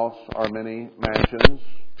Father's house are many mansions,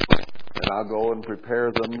 and I'll go and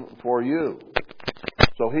prepare them for you.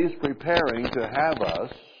 So He's preparing to have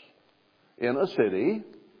us in a city,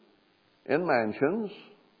 in mansions,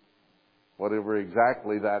 whatever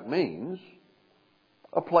exactly that means,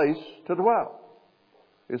 a place to dwell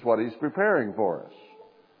is what He's preparing for us.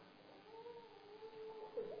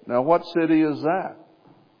 Now, what city is that?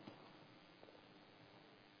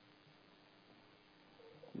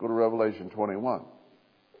 Go to Revelation 21.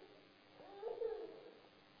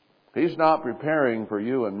 He's not preparing for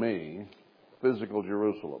you and me physical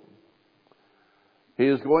Jerusalem. He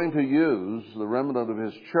is going to use the remnant of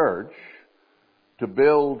His church to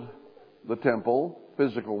build the temple,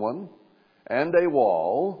 physical one, and a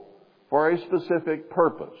wall for a specific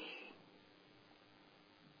purpose.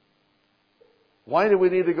 Why do we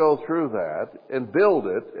need to go through that and build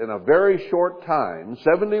it in a very short time,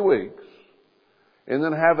 70 weeks, and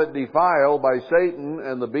then have it defiled by Satan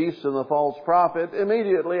and the beast and the false prophet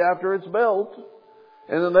immediately after it's built,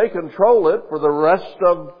 and then they control it for the rest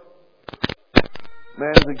of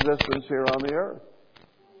man's existence here on the earth?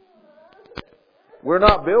 We're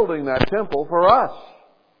not building that temple for us.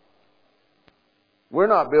 We're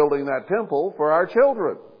not building that temple for our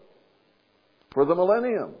children, for the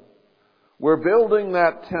millennium. We're building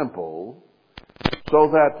that temple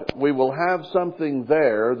so that we will have something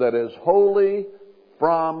there that is holy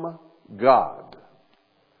from God.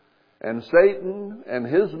 And Satan and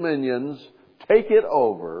his minions take it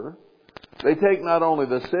over. They take not only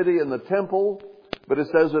the city and the temple, but it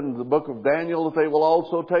says in the book of Daniel that they will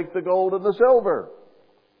also take the gold and the silver.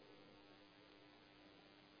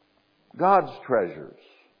 God's treasures.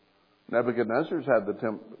 Nebuchadnezzar had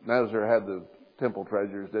the temple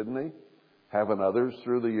treasures, didn't he? Haven't others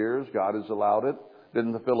through the years? God has allowed it.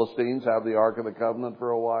 Didn't the Philistines have the Ark of the Covenant for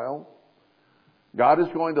a while? God is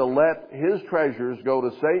going to let His treasures go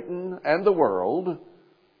to Satan and the world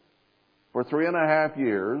for 3.5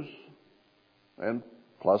 years, and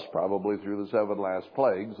plus probably through the 7 last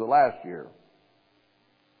plagues the last year.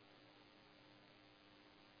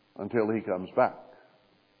 until He comes back.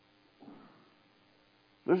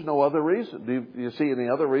 There's no other reason. Do you see any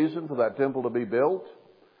other reason for that temple to be built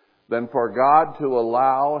than for God to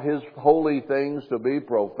allow His holy things to be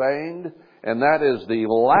profaned? And that is the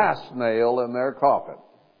last nail in their coffin,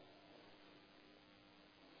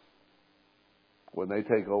 when they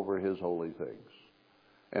take over His holy things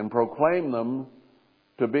and proclaim them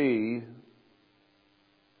to be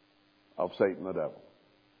of Satan the devil.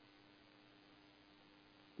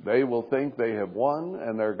 They will think they have won,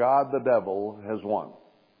 and their God the devil has won.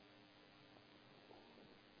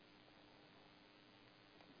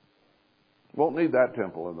 Won't need that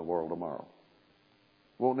temple in the world tomorrow.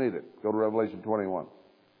 Won't need it. Go to Revelation 21.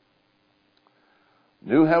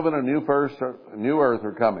 New heaven and new earth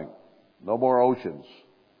are coming. No more oceans.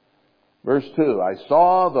 Verse 2, I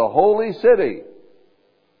saw the holy city.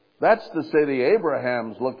 That's the city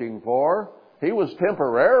Abraham's looking for. He was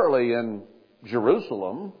temporarily in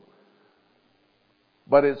Jerusalem,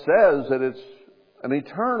 but it says that it's an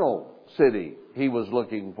eternal city he was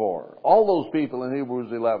looking for. All those people in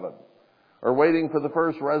Hebrews 11 are waiting for the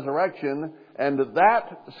first resurrection, and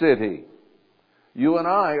that city, you and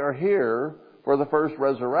I are here for the first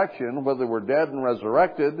resurrection, whether we're dead and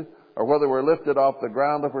resurrected, or whether we're lifted off the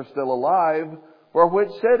ground if we're still alive. For which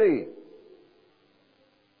city?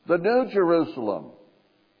 The New Jerusalem.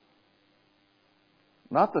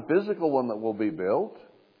 Not the physical one that will be built.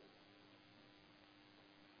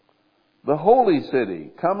 The holy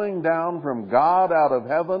city, coming down from God out of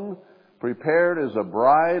heaven, prepared as a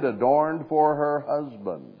bride adorned for her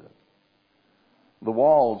husband. The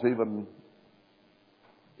walls even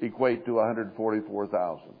equate to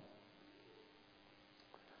 144,000.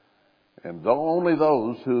 And though only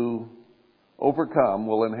those who overcome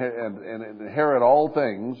will inherit all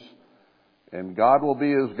things, and God will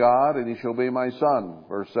be his God, and he shall be my son.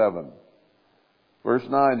 Verse 7. Verse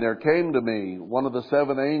 9, there came to me one of the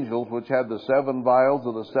seven angels which had the seven vials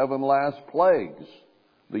of the seven last plagues,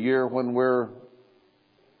 the year when we're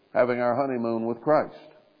having our honeymoon with Christ,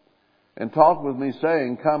 and talked with me,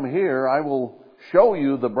 saying, come here, I will show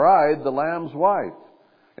you the bride, the Lamb's wife.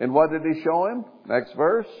 And what did he show him? Next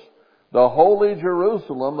verse. The holy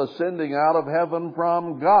Jerusalem ascending out of heaven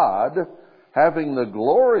from God, having the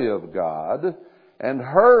glory of God, and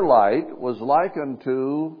her light was like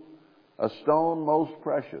unto a stone most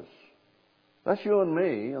precious. That's you and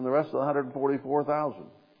me, and the rest of the 144,000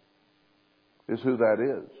 is who that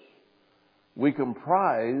is. We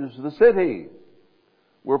comprise the city.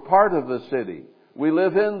 We're part of the city. We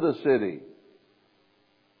live in the city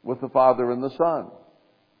with the Father and the Son.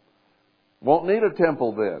 Won't need a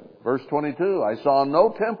temple then. Verse 22, I saw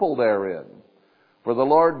no temple therein, for the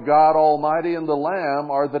Lord God Almighty and the Lamb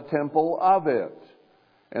are the temple of it,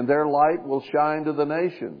 and their light will shine to the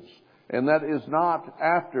nations. And that is not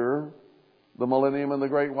after the millennium and the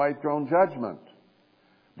great white throne judgment,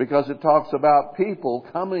 because it talks about people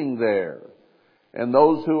coming there, and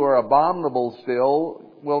those who are abominable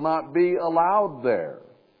still will not be allowed there.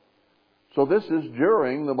 So this is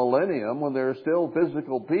during the millennium, when there are still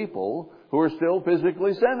physical people who are still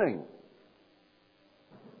physically sinning,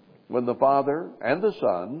 when the Father and the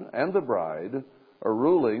Son and the bride are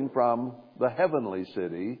ruling from the heavenly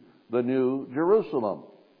city, the New Jerusalem.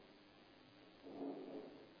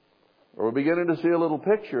 We're beginning to see a little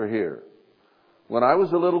picture here. When I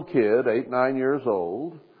was a little kid, 8, 9 years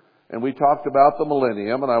old, and we talked about the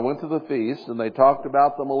millennium, and I went to the feast and they talked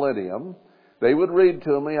about the millennium, they would read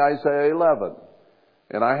to me Isaiah 11.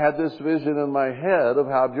 And I had this vision in my head of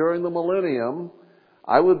how during the millennium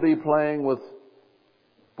I would be playing with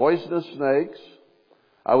poisonous snakes.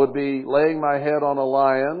 I would be laying my head on a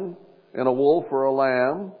lion and a wolf or a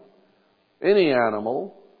lamb, any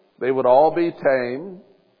animal. They would all be tame,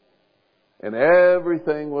 and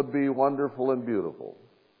everything would be wonderful and beautiful.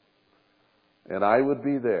 And I would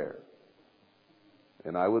be there,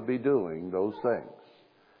 and I would be doing those things.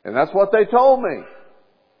 And that's what they told me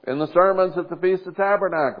in the sermons at the Feast of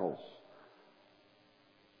Tabernacles.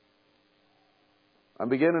 I'm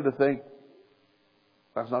beginning to think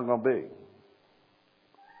that's not going to be.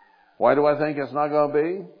 Why do I think it's not going to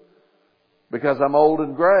be? Because I'm old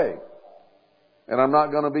and gray. And I'm not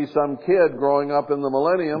going to be some kid growing up in the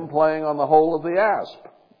millennium playing on the hole of the asp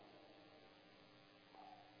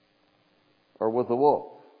or with the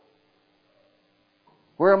wolf.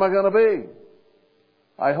 Where am I going to be?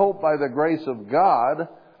 I hope by the grace of God,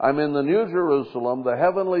 I'm in the New Jerusalem, the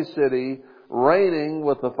heavenly city, reigning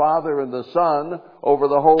with the Father and the Son over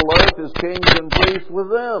the whole earth as kings and priests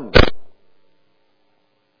with them.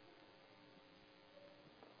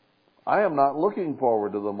 I am not looking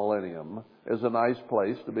forward to the millennium as a nice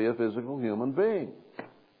place to be a physical human being.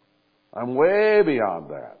 I'm way beyond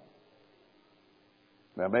that.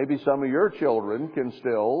 Now, maybe some of your children can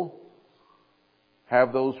still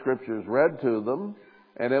have those scriptures read to them,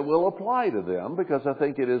 and it will apply to them, because I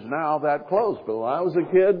think it is now that close. But when I was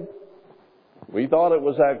a kid, we thought it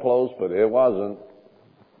was that close, but it wasn't.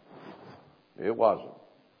 It wasn't.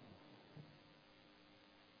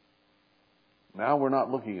 Now we're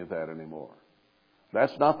not looking at that anymore.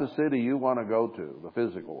 That's not the city you want to go to, the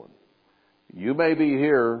physical one. You may be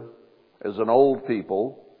here as an old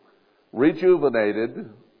people, rejuvenated.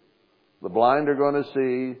 The blind are going to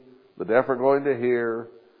see, the deaf are going to hear,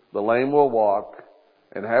 the lame will walk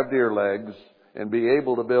and have deer legs and be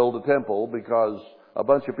able to build a temple, because a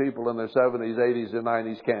bunch of people in their 70s, 80s, and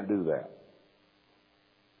 90s can't do that.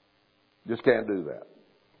 Just can't do that.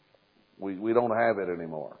 We don't have it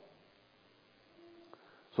anymore.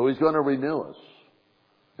 So He's going to renew us.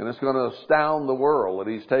 And it's going to astound the world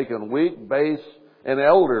that He's taken weak, base, and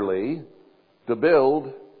elderly to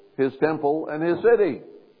build His temple and His city.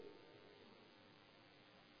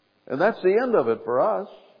 And that's the end of it for us.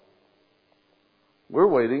 We're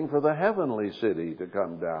waiting for the heavenly city to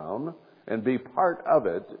come down and be part of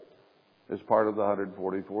it as part of the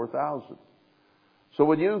 144,000. So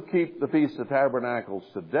when you keep the Feast of Tabernacles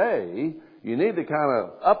today, you need to kind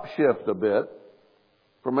of upshift a bit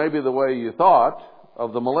from maybe the way you thought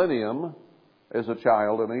of the millennium as a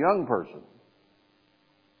child and a young person,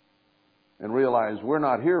 and realize we're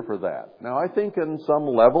not here for that. Now, I think in some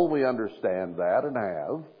level we understand that and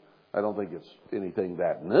have. I don't think it's anything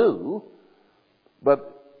that new,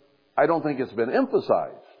 but I don't think it's been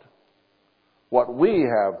emphasized what we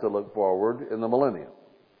have to look forward in the millennium.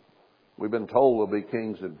 We've been told we'll be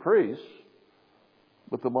kings and priests,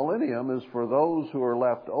 but the millennium is for those who are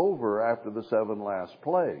left over after the 7 last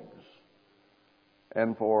plagues,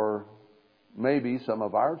 and for maybe some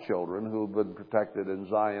of our children who have been protected in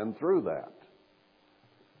Zion through that.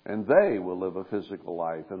 And they will live a physical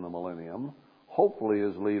life in the millennium, hopefully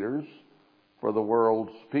as leaders for the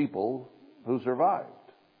world's people who survived.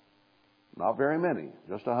 Not very many,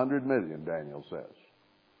 just 100 million, Daniel says.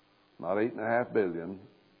 Not 8.5 billion,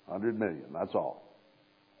 100 million, that's all.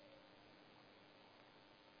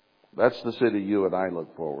 That's the city you and I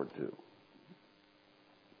look forward to.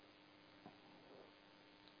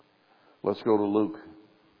 Let's go to Luke.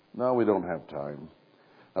 No, we don't have time.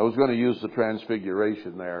 I was going to use the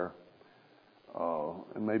transfiguration there,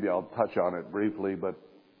 and maybe I'll touch on it briefly, but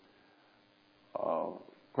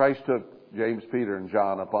Christ took James, Peter, and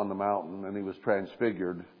John up on the mountain, and He was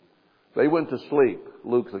transfigured. They went to sleep,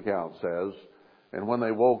 Luke's account says, and when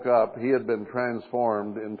they woke up, He had been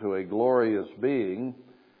transformed into a glorious being,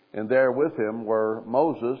 and there with Him were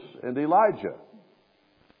Moses and Elijah.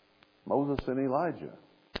 Moses and Elijah.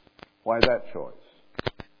 Why that choice?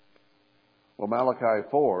 Well, Malachi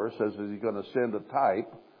 4 says that He's going to send a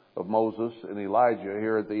type of Moses and Elijah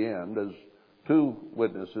here at the end as 2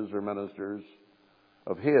 witnesses or ministers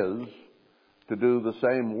of His to do the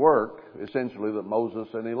same work, essentially, that Moses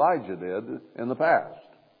and Elijah did in the past.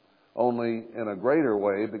 Only in a greater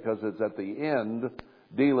way, because it's at the end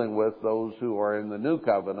dealing with those who are in the new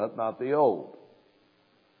covenant, not the old.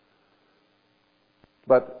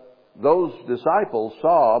 But those disciples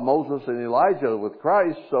saw Moses and Elijah with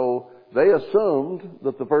Christ, so they assumed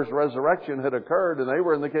that the first resurrection had occurred and they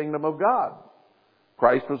were in the kingdom of God.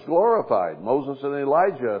 Christ was glorified. Moses and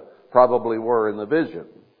Elijah probably were in the vision.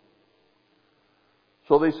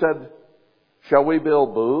 So they said, shall we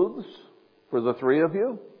build booths for the 3 of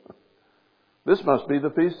you? This must be the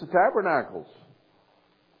Feast of Tabernacles.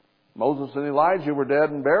 Moses and Elijah were dead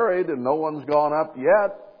and buried, and no one's gone up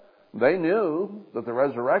yet. They knew that the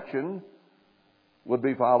resurrection would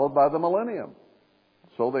be followed by the millennium.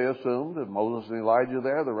 So they assumed that Moses and Elijah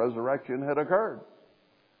there, the resurrection had occurred.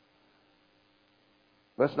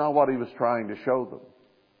 That's not what He was trying to show them.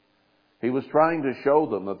 He was trying to show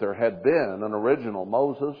them that there had been an original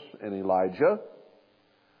Moses and Elijah,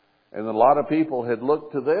 and a lot of people had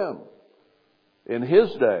looked to them. In His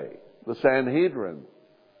day, the Sanhedrin,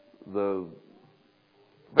 the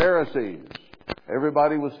Pharisees,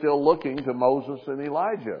 everybody was still looking to Moses and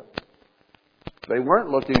Elijah. They weren't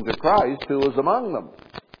looking to Christ, who was among them.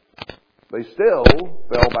 They still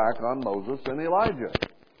fell back on Moses and Elijah.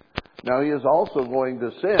 Now He is also going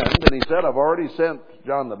to send, and He said, I've already sent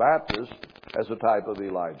John the Baptist as a type of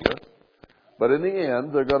Elijah. But in the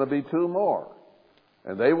end, there are going to be 2 more.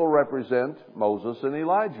 And they will represent Moses and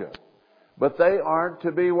Elijah. But they aren't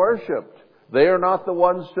to be worshipped. They are not the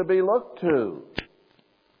ones to be looked to.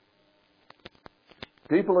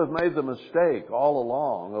 People have made the mistake all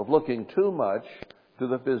along of looking too much to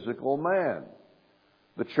the physical man.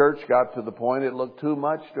 The church got to the point it looked too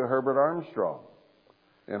much to Herbert Armstrong.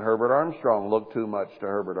 And Herbert Armstrong looked too much to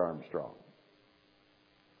Herbert Armstrong.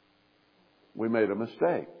 We made a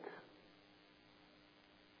mistake.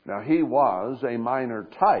 Now, he was a minor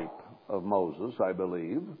type of Moses, I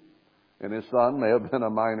believe, and his son may have been a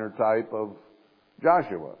minor type of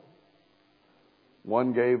Joshua.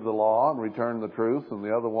 One gave the law and returned the truth, and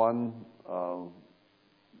the other one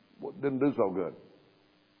didn't do so good.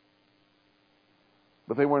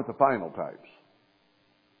 But they weren't the final types.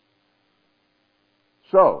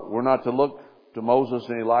 So, we're not to look to Moses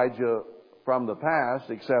and Elijah from the past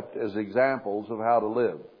except as examples of how to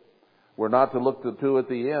live. We're not to look to the two at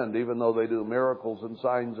the end, even though they do miracles and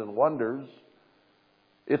signs and wonders.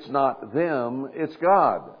 It's not them, it's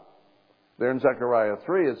God. There in Zechariah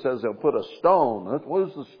 3 it says they'll put a stone. What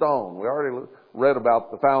is the stone? We already read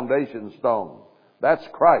about the foundation stone. That's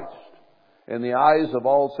Christ. And the eyes of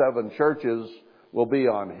all 7 churches will be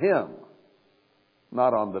on Him,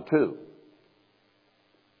 not on the two.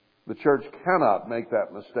 The church cannot make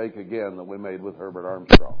that mistake again that we made with Herbert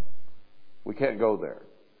Armstrong. We can't go there.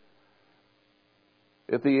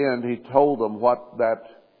 At the end, he told them what that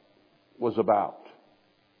was about.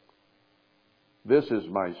 This is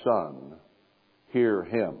my son. Hear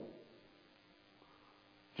him.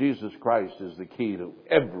 Jesus Christ is the key to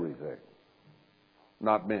everything,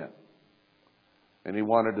 not men. And he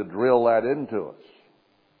wanted to drill that into us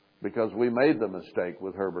because we made the mistake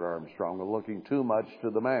with Herbert Armstrong of looking too much to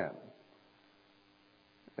the man.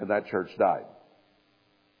 And that church died.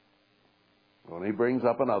 When he brings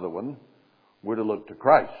up another one, we're to look to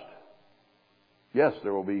Christ. Yes,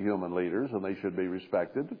 there will be human leaders, and they should be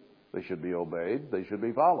respected. They should be obeyed. They should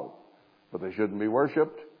be followed. But they shouldn't be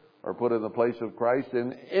worshipped or put in the place of Christ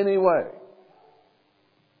in any way.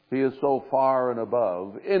 He is so far and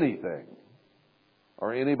above anything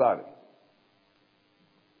or anybody.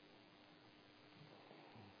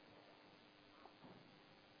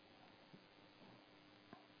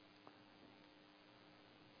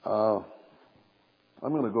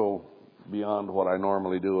 I'm going to go beyond what I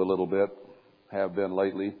normally do a little bit, have been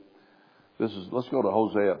lately. Let's go to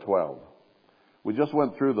Hosea 12. We just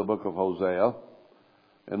went through the book of Hosea,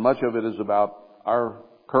 and much of it is about our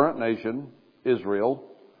current nation, Israel,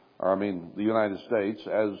 the United States,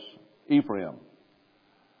 as Ephraim.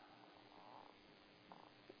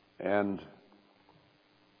 And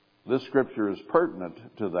this scripture is pertinent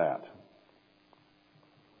to that.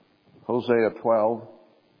 Hosea 12,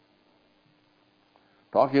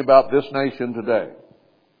 talking about this nation today.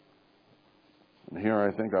 And here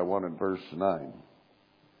I think I wanted verse 9.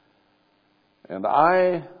 And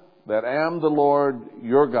I, that am the Lord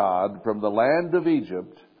your God, from the land of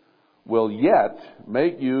Egypt, will yet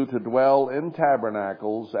make you to dwell in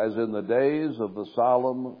tabernacles as in the days of the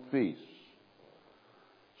solemn feasts.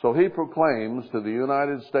 So he proclaims to the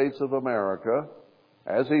United States of America,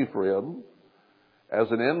 as Ephraim,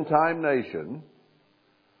 as an end-time nation,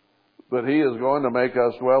 that he is going to make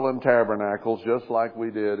us dwell in tabernacles just like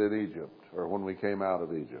we did in Egypt, or when we came out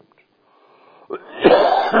of Egypt.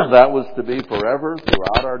 That was to be forever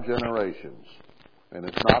throughout our generations. And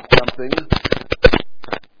it's not something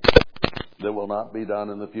that will not be done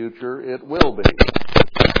in the future. It will be.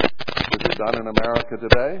 Is it done in America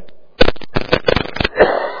today?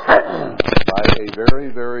 By a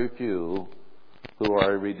very, very few who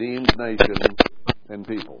are a redeemed nation and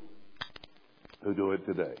people who do it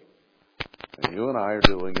today. And you and I are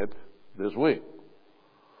doing it this week.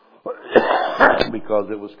 Because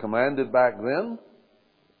it was commanded back then,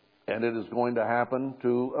 and it is going to happen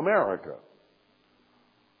to America.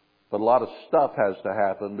 But a lot of stuff has to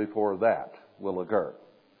happen before that will occur.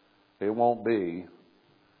 It won't be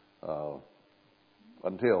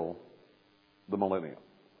until the millennium.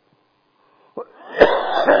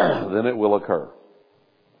 Then it will occur.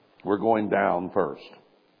 We're going down first.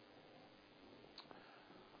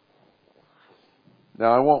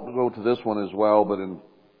 Now, I won't go to this one as well, but in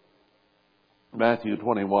Matthew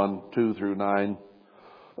 21, 2 through 9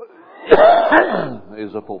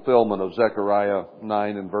 is a fulfillment of Zechariah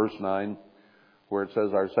 9 and verse 9, where it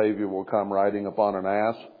says our Savior will come riding upon an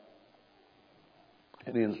ass.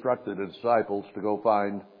 And he instructed the disciples to go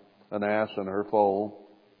find an ass and her foal.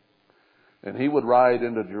 And he would ride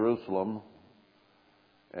into Jerusalem,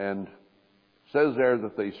 and it says there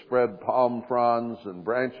that they spread palm fronds and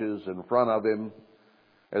branches in front of him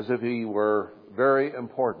as if he were very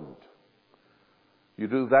important. You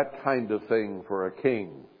do that kind of thing for a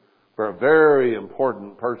king, for a very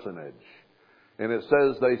important personage. And it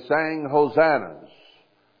says they sang hosannas,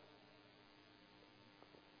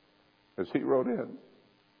 as he wrote in.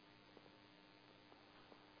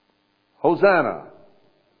 Hosanna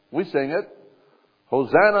We sing it.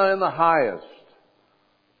 Hosanna in the highest.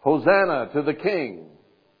 Hosanna to the King.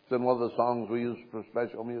 It's in one of the songs we used for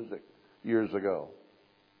special music years ago.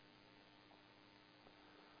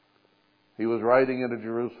 He was riding into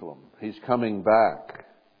Jerusalem. He's coming back.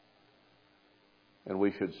 And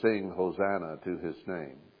we should sing Hosanna to His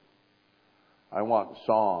name. I want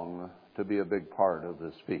song to be a big part of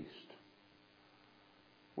this feast.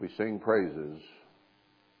 We sing praises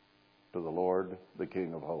to the Lord, the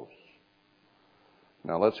King of hosts.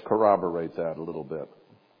 Now let's corroborate that a little bit.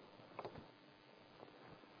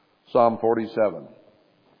 Psalm 47.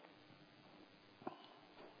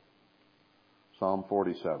 Psalm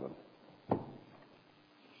 47.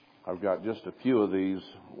 I've got just a few of these.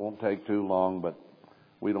 Won't take too long, but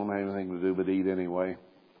we don't have anything to do but eat anyway.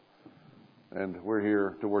 And we're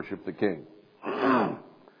here to worship the King.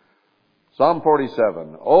 Psalm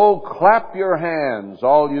 47. Oh, clap your hands,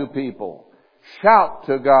 all you people. Shout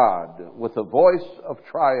to God with a voice of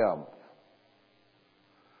triumph.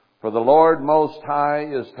 For the Lord Most High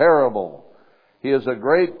is terrible. He is a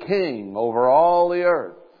great King over all the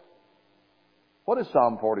earth. What is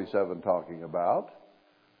Psalm 47 talking about?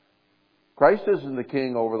 Christ isn't the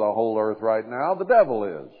King over the whole earth right now. The devil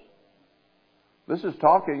is. This is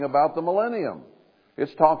talking about the millennium.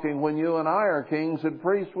 It's talking when you and I are kings and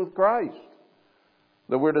priests with Christ.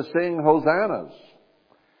 That we're to sing hosannas.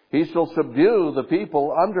 He shall subdue the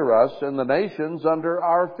people under us and the nations under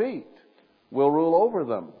our feet. We'll rule over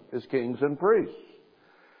them as kings and priests.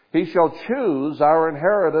 He shall choose our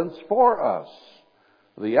inheritance for us,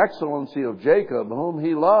 the excellency of Jacob, whom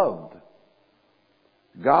He loved.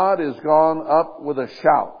 God is gone up with a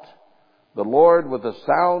shout, the Lord with the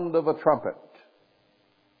sound of a trumpet.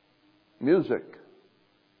 Music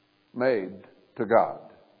made to God.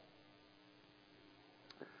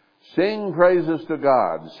 Sing praises to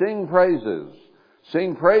God. Sing praises.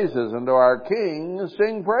 Sing praises unto our King.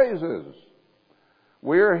 Sing praises.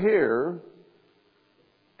 We're here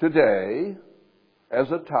today as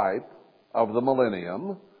a type of the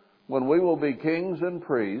millennium when we will be kings and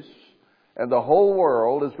priests and the whole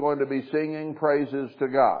world is going to be singing praises to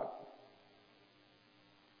God.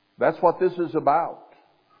 That's what this is about.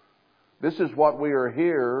 This is what we are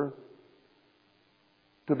here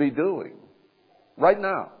to be doing right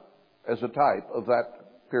now as a type of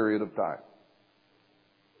that period of time.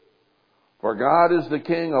 For God is the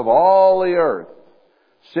King of all the earth.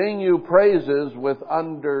 Sing you praises with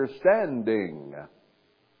understanding.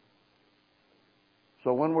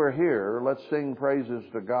 So when we're here, let's sing praises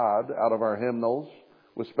to God out of our hymnals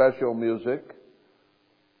with special music,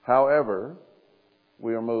 however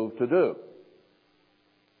we are moved to do.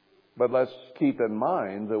 But let's keep in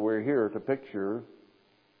mind that we're here to picture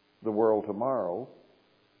the world tomorrow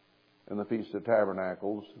and the Feast of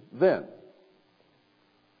Tabernacles then.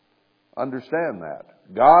 Understand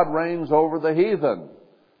that. God reigns over the heathen.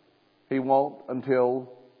 He won't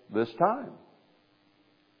until this time.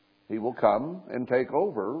 He will come and take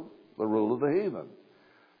over the rule of the heathen.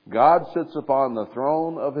 God sits upon the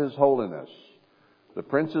throne of His holiness. The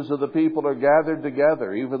princes of the people are gathered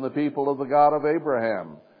together, even the people of the God of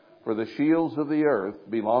Abraham. For the shields of the earth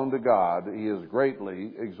belong to God. He is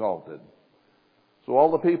greatly exalted. So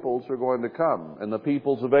all the peoples are going to come, and the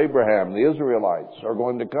peoples of Abraham, the Israelites, are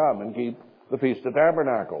going to come and keep the Feast of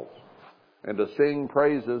Tabernacles and to sing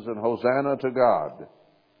praises and Hosanna to God.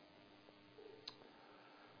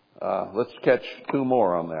 Let's catch two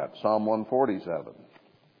more on that. Psalm 147.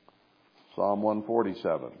 Psalm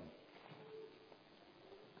 147.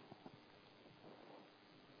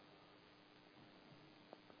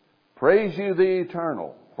 Praise you the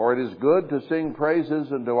eternal, for it is good to sing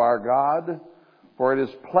praises unto our God, for it is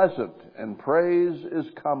pleasant and praise is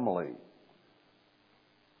comely.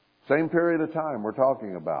 Same period of time we're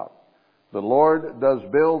talking about. The Lord does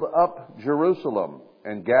build up Jerusalem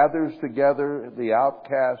and gathers together the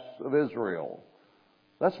outcasts of Israel.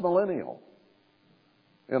 That's millennial.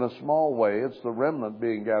 In a small way, it's the remnant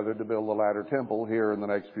being gathered to build the latter temple here in the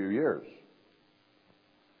next few years.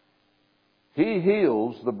 He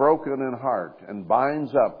heals the broken in heart and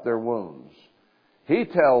binds up their wounds. He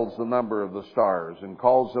tells the number of the stars and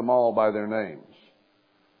calls them all by their names.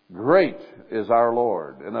 Great is our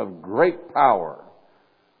Lord and of great power,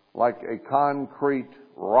 like a concrete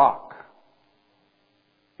rock.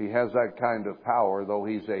 He has that kind of power, though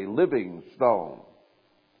He's a living stone.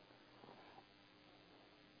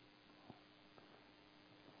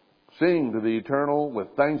 Sing to the eternal with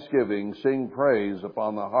thanksgiving, sing praise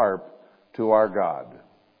upon the harp to our God.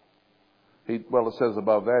 It says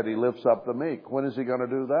above that, He lifts up the meek. When is He going to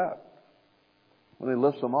do that? When He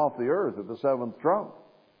lifts them off the earth at the seventh trump.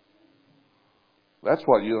 That's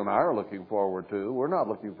what you and I are looking forward to. We're not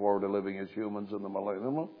looking forward to living as humans in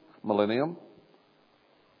the millennium.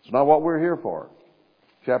 It's not what we're here for.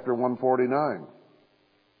 Chapter 149.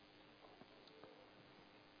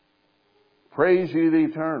 Praise ye the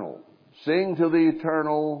Eternal. Sing to the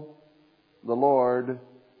Eternal, the Lord,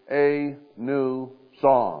 a new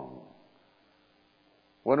song.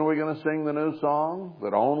 When are we going to sing the new song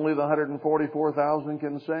that only the 144,000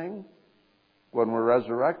 can sing? When we're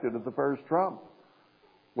resurrected at the first trump.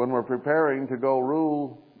 When we're preparing to go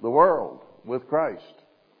rule the world with Christ.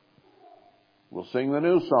 We'll sing the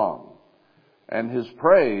new song and His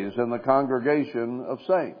praise in the congregation of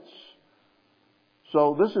saints.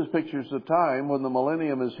 So this is pictures of time when the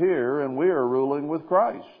millennium is here and we are ruling with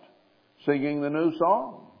Christ, singing the new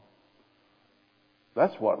song.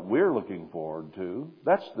 That's what we're looking forward to.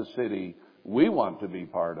 That's the city we want to be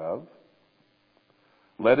part of.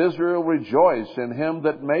 Let Israel rejoice in Him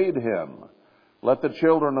that made him. Let the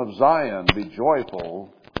children of Zion be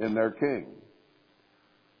joyful in their King.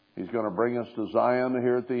 He's going to bring us to Zion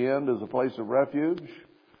here at the end as a place of refuge.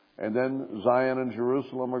 And then Zion and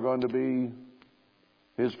Jerusalem are going to be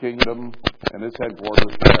His kingdom and His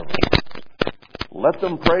headquarters forever. Let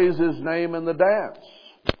them praise His name in the dance.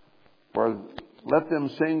 For let them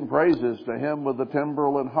sing praises to Him with the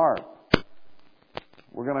timbrel and harp.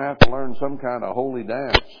 We're going to have to learn some kind of holy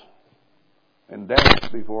dance and dance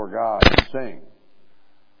before God and sing.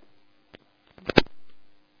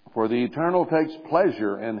 For the Eternal takes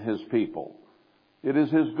pleasure in His people. It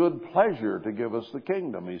is His good pleasure to give us the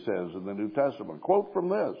kingdom, He says in the New Testament. Quote from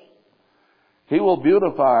this. He will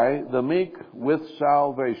beautify the meek with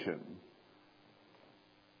salvation.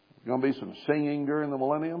 Going to be some singing during the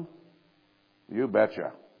millennium? You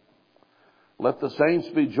betcha. Let the saints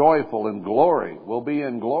be joyful in glory. We'll be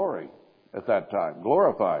in glory at that time,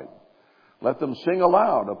 glorified. Let them sing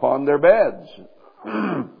aloud upon their beds.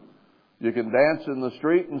 You can dance in the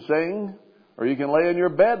street and sing, or you can lay in your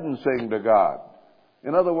bed and sing to God.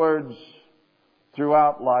 In other words,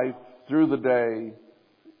 throughout life, through the day,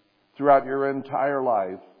 throughout your entire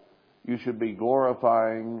life, you should be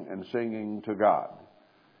glorifying and singing to God.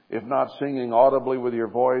 If not singing audibly with your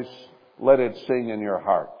voice, let it sing in your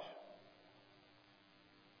heart.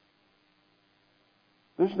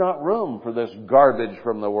 There's not room for this garbage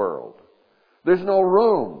from the world. There's no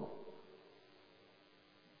room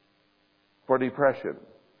for depression.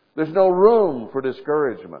 There's no room for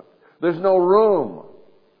discouragement. There's no room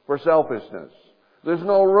for selfishness. There's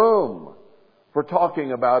no room for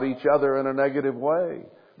talking about each other in a negative way.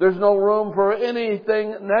 There's no room for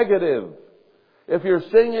anything negative. If you're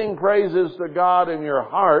singing praises to God in your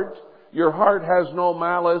heart has no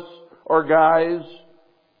malice or guise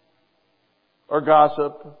or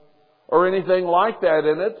gossip or anything like that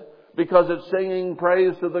in it, because it's singing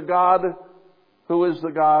praise to the God who is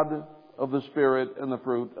the God of the Spirit and the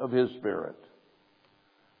fruit of His Spirit.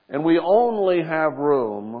 And we only have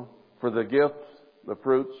room for the gifts, the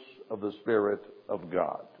fruits of the Spirit of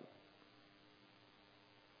God.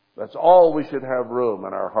 That's all we should have room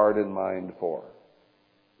in our heart and mind for.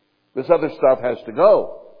 This other stuff has to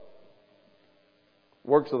go.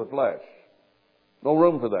 Works of the flesh. No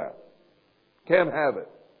room for that. Can't have it.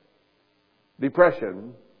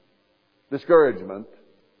 Depression, discouragement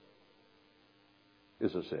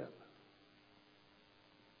is a sin.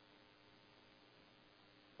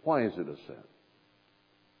 Why is it a sin?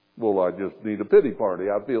 Well, I just need a pity party.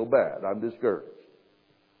 I feel bad. I'm discouraged.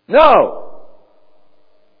 No!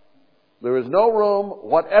 There is no room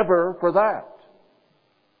whatever for that.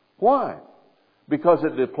 Why? Because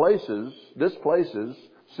it displaces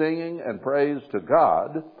singing and praise to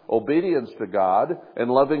God, obedience to God, and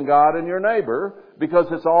loving God and your neighbor, because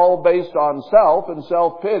it's all based on self and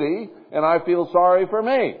self-pity, and I feel sorry for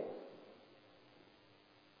me.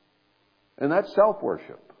 And that's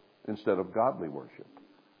self-worship instead of godly worship.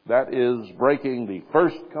 That is breaking the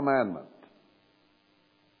first commandment.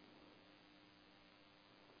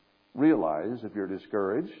 Realize if you're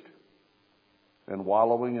discouraged and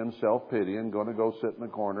wallowing in self-pity and going to go sit in the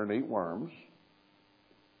corner and eat worms,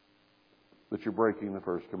 that you're breaking the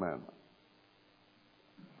first commandment.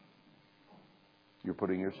 You're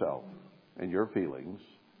putting yourself and your feelings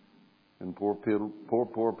and poor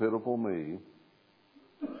pitiful me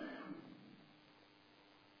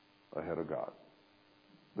ahead of God.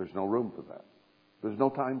 There's no room for that. There's no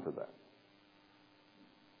time for that.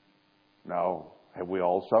 Now, have we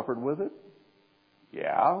all suffered with it?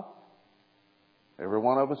 Yeah. Every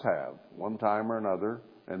one of us have, one time or another,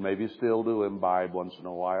 and maybe still do imbibe once in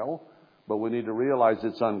a while. But we need to realize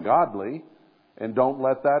it's ungodly, and don't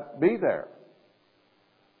let that be there.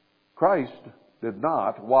 Christ did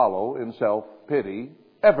not wallow in self-pity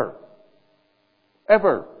ever.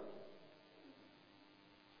 Ever.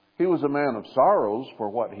 He was a man of sorrows for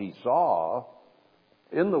what he saw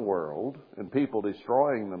in the world and people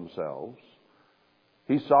destroying themselves.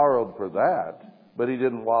 He sorrowed for that, but he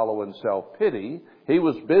didn't wallow in self-pity. He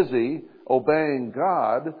was busy obeying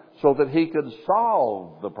God so that he could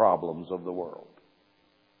solve the problems of the world.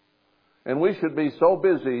 And we should be so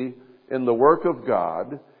busy in the work of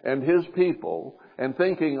God and His people and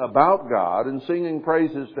thinking about God and singing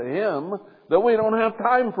praises to Him that we don't have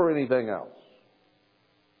time for anything else.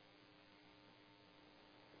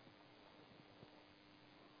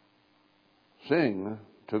 Sing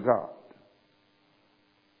to God.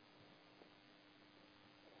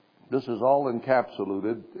 This is all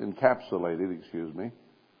encapsulated,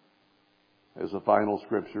 as the final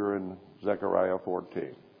scripture in Zechariah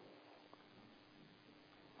 14.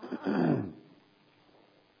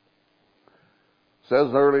 Says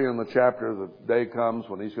early in the chapter, the day comes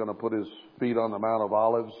when he's going to put his feet on the Mount of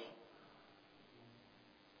Olives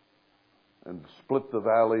and split the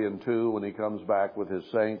valley in two when he comes back with his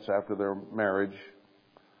saints after their marriage.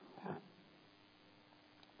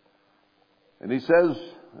 And he says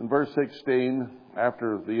in verse 16,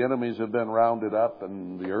 after the enemies have been rounded up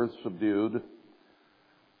and the earth subdued,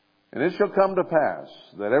 and it shall come to pass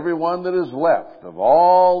that every one that is left of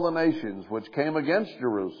all the nations which came against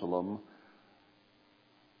Jerusalem,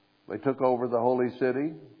 they took over the holy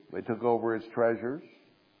city, they took over its treasures,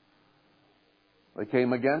 they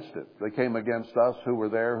came against it. They came against us who were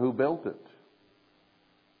there, who built it.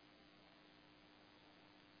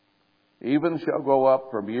 Even shall go up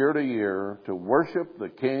from year to year to worship the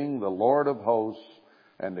King, the Lord of hosts,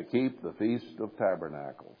 and to keep the Feast of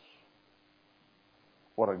Tabernacles.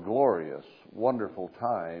 What a glorious, wonderful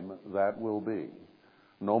time that will be.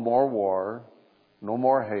 No more war, no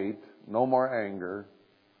more hate, no more anger.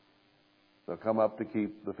 They'll come up to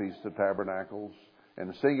keep the Feast of Tabernacles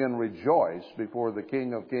and sing and rejoice before the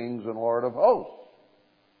King of Kings and Lord of hosts.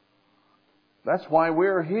 That's why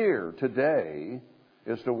we're here today,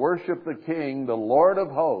 is to worship the King, the Lord of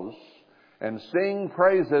hosts, and sing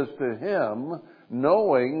praises to Him,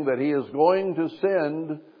 knowing that He is going to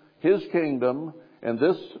send His kingdom, and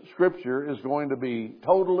this scripture is going to be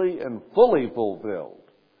totally and fully fulfilled.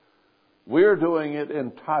 We're doing it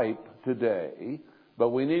in type today, but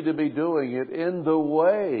we need to be doing it in the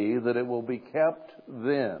way that it will be kept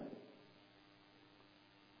then.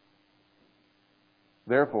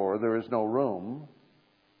 Therefore, there is no room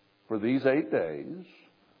for these 8 days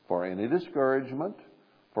for any discouragement,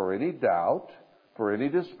 for any doubt, for any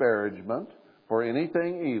disparagement, for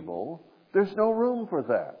anything evil. There's no room for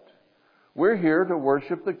that. We're here to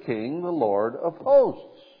worship the King, the Lord of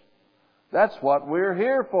hosts. That's what we're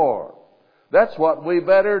here for. That's what we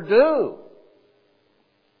better do.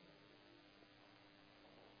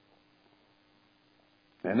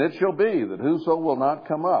 And it shall be that whoso will not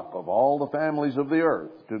come up of all the families of the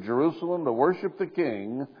earth to Jerusalem to worship the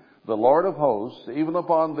King, the Lord of hosts, even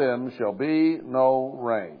upon them shall be no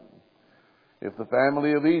rain. If the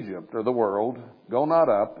family of Egypt or the world go not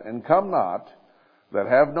up and come not, that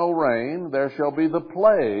have no rain, there shall be the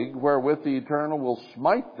plague wherewith the Eternal will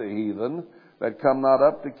smite the heathen that come not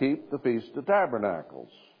up to keep the Feast of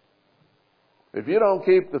Tabernacles. If you don't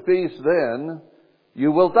keep the feast then,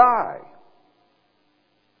 you will die.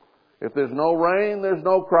 If there's no rain, there's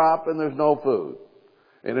no crop and there's no food.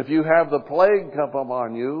 And if you have the plague come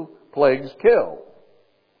upon you, plagues kill.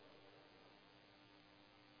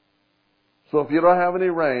 So if you don't have any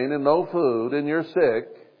rain and no food and you're sick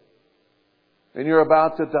and you're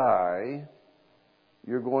about to die,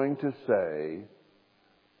 you're going to say,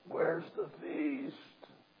 "Where's the feast?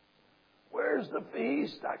 Where's the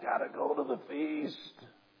feast? I got to go to the feast."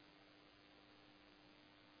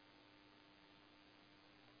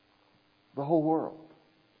 The whole world.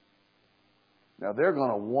 Now they're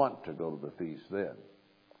going to want to go to the feast then.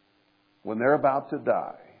 When they're about to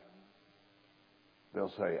die,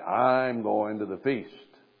 they'll say, "I'm going to the feast.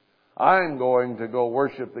 I'm going to go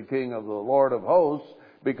worship the King of the Lord of hosts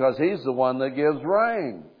because He's the one that gives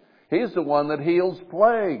rain. He's the one that heals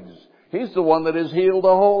plagues. He's the one that has healed the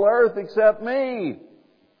whole earth except me.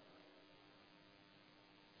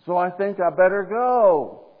 So I think I better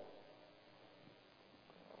go."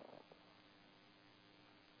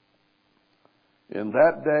 In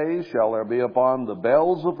that day shall there be upon the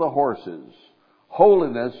bells of the horses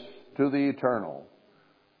holiness to the Eternal.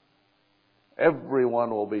 Everyone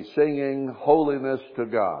will be singing holiness to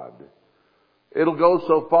God. It'll go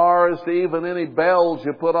so far as to even any bells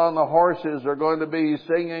you put on the horses are going to be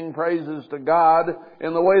singing praises to God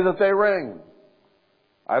in the way that they ring.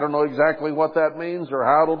 I don't know exactly what that means or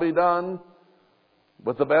how it'll be done,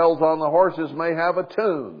 but the bells on the horses may have a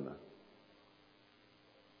tune.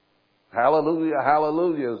 Hallelujah,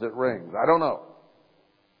 hallelujah as it rings. I don't know.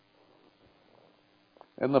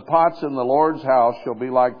 And the pots in the Lord's house shall be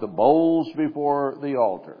like the bowls before the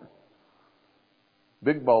altar.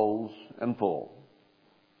 Big bowls and full.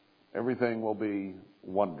 Everything will be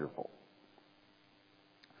wonderful.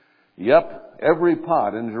 Yep, every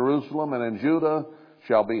pot in Jerusalem and in Judah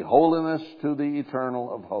shall be holiness to the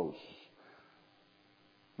Eternal of hosts.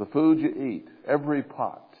 The food you eat, every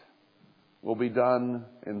pot, will be done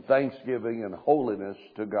in thanksgiving and holiness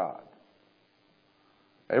to God.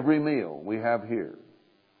 Every meal we have here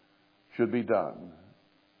should be done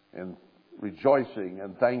in rejoicing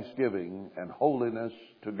and thanksgiving and holiness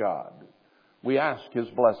to God. We ask His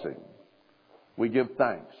blessing. We give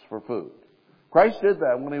thanks for food. Christ did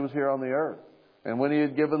that when He was here on the earth. And when He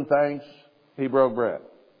had given thanks, He broke bread.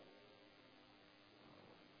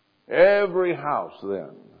 Every house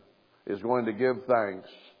then is going to give thanks,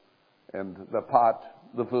 and the pot,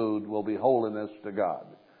 the food, will be holiness to God.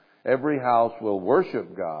 Every house will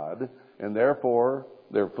worship God, and therefore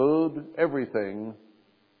their food, everything,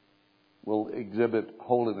 will exhibit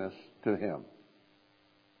holiness to Him.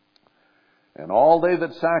 And all they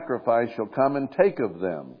that sacrifice shall come and take of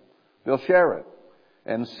them. They'll share it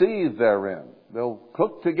and seethe therein. They'll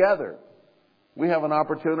cook together. We have an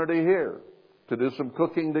opportunity here to do some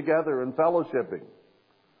cooking together and fellowshipping.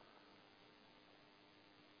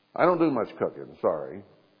 I don't do much cooking, sorry.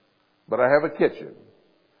 But I have a kitchen.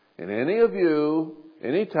 And any of you,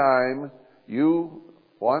 anytime you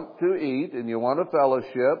want to eat and you want to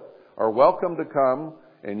fellowship, are welcome to come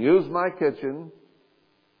and use my kitchen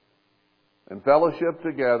and fellowship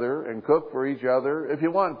together and cook for each other if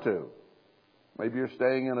you want to. Maybe you're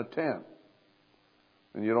staying in a tent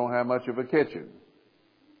and you don't have much of a kitchen.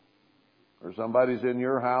 Or somebody's in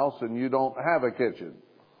your house and you don't have a kitchen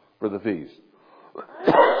for the feast.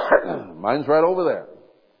 Mine's right over there.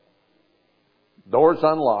 Door's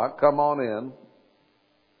unlocked. Come on in.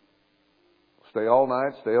 Stay all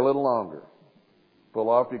night. Stay a little longer. Pull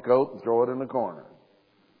off your coat and throw it in the corner.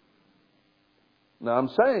 Now I'm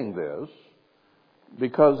saying this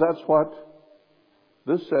because that's what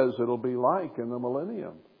this says it'll be like in the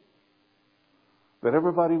millennium. That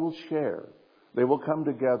everybody will share. They will come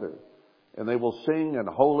together. And they will sing in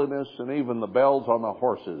holiness, and even the bells on the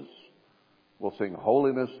horses will sing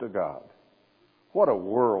holiness to God. What a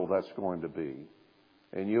world that's going to be.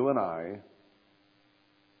 And you and I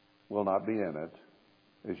will not be in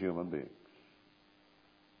it as human beings.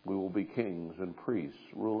 We will be kings and priests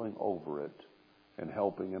ruling over it and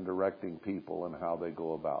helping and directing people in how they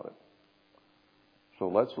go about it. So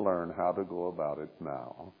let's learn how to go about it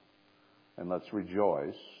now. And let's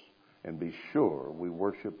rejoice and be sure we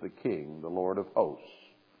worship the King, the Lord of hosts,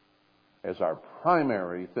 as our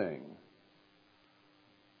primary thing.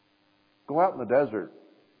 Go out in the desert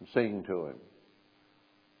and sing to Him.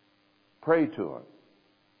 Pray to Him.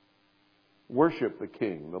 Worship the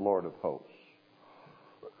King, the Lord of hosts.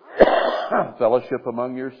 Fellowship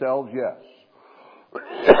among yourselves, yes.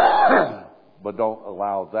 But don't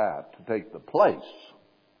allow that to take the place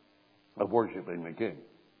of worshiping the King.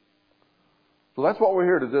 So that's what we're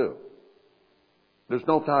here to do. There's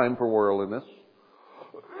no time for worldliness.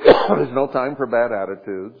 There's no time for bad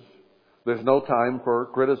attitudes. There's no time for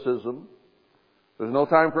criticism. There's no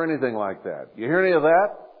time for anything like that. You hear any of that?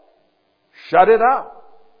 Shut it up.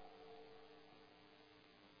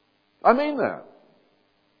 I mean that.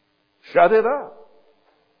 Shut it up.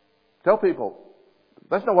 Tell people,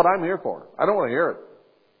 that's not what I'm here for. I don't want to hear it.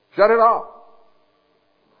 Shut it off.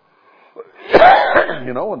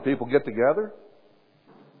 You know, when people get together,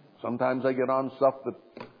 sometimes they get on stuff that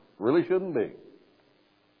really shouldn't be.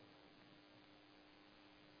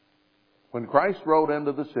 When Christ rode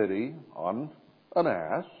into the city on an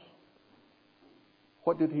ass,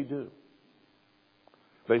 what did He do?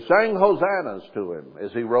 They sang hosannas to Him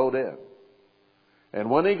as He rode in. And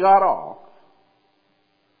when He got off,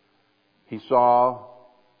 He saw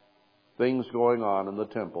things going on in the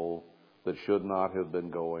temple that should not have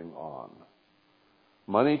been going on.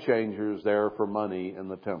 Money changers there for money in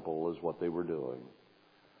the temple is what they were doing.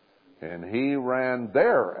 And He ran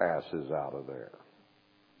their asses out of there.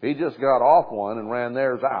 He just got off one and ran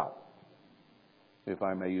theirs out, if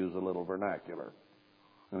I may use a little vernacular.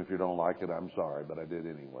 And if you don't like it, I'm sorry, but I did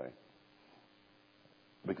anyway.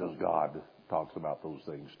 Because God talks about those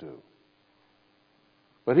things too.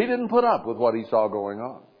 But He didn't put up with what He saw going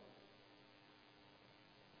on.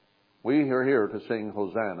 We are here to sing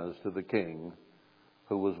hosannas to the King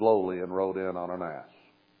who was lowly and rode in on an ass.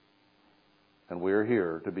 And we're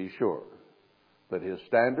here to be sure that His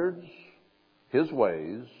standards, His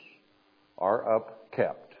ways are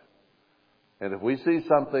upkept. And if we see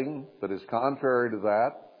something that is contrary to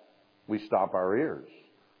that, we stop our ears.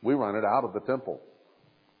 We run it out of the temple.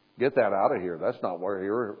 Get that out of here. That's not what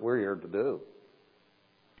we're here to do.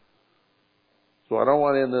 So I don't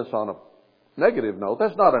want to end this on a negative note.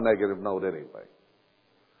 That's not a negative note anyway.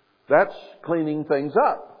 That's cleaning things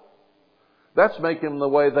up. That's making them the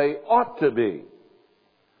way they ought to be.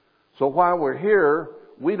 So while we're here,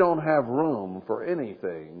 we don't have room for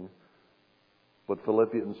anything but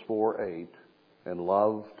Philippians 4:8 and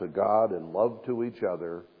love to God and love to each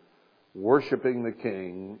other, worshiping the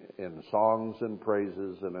King in songs and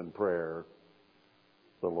praises and in prayer,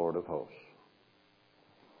 the Lord of hosts.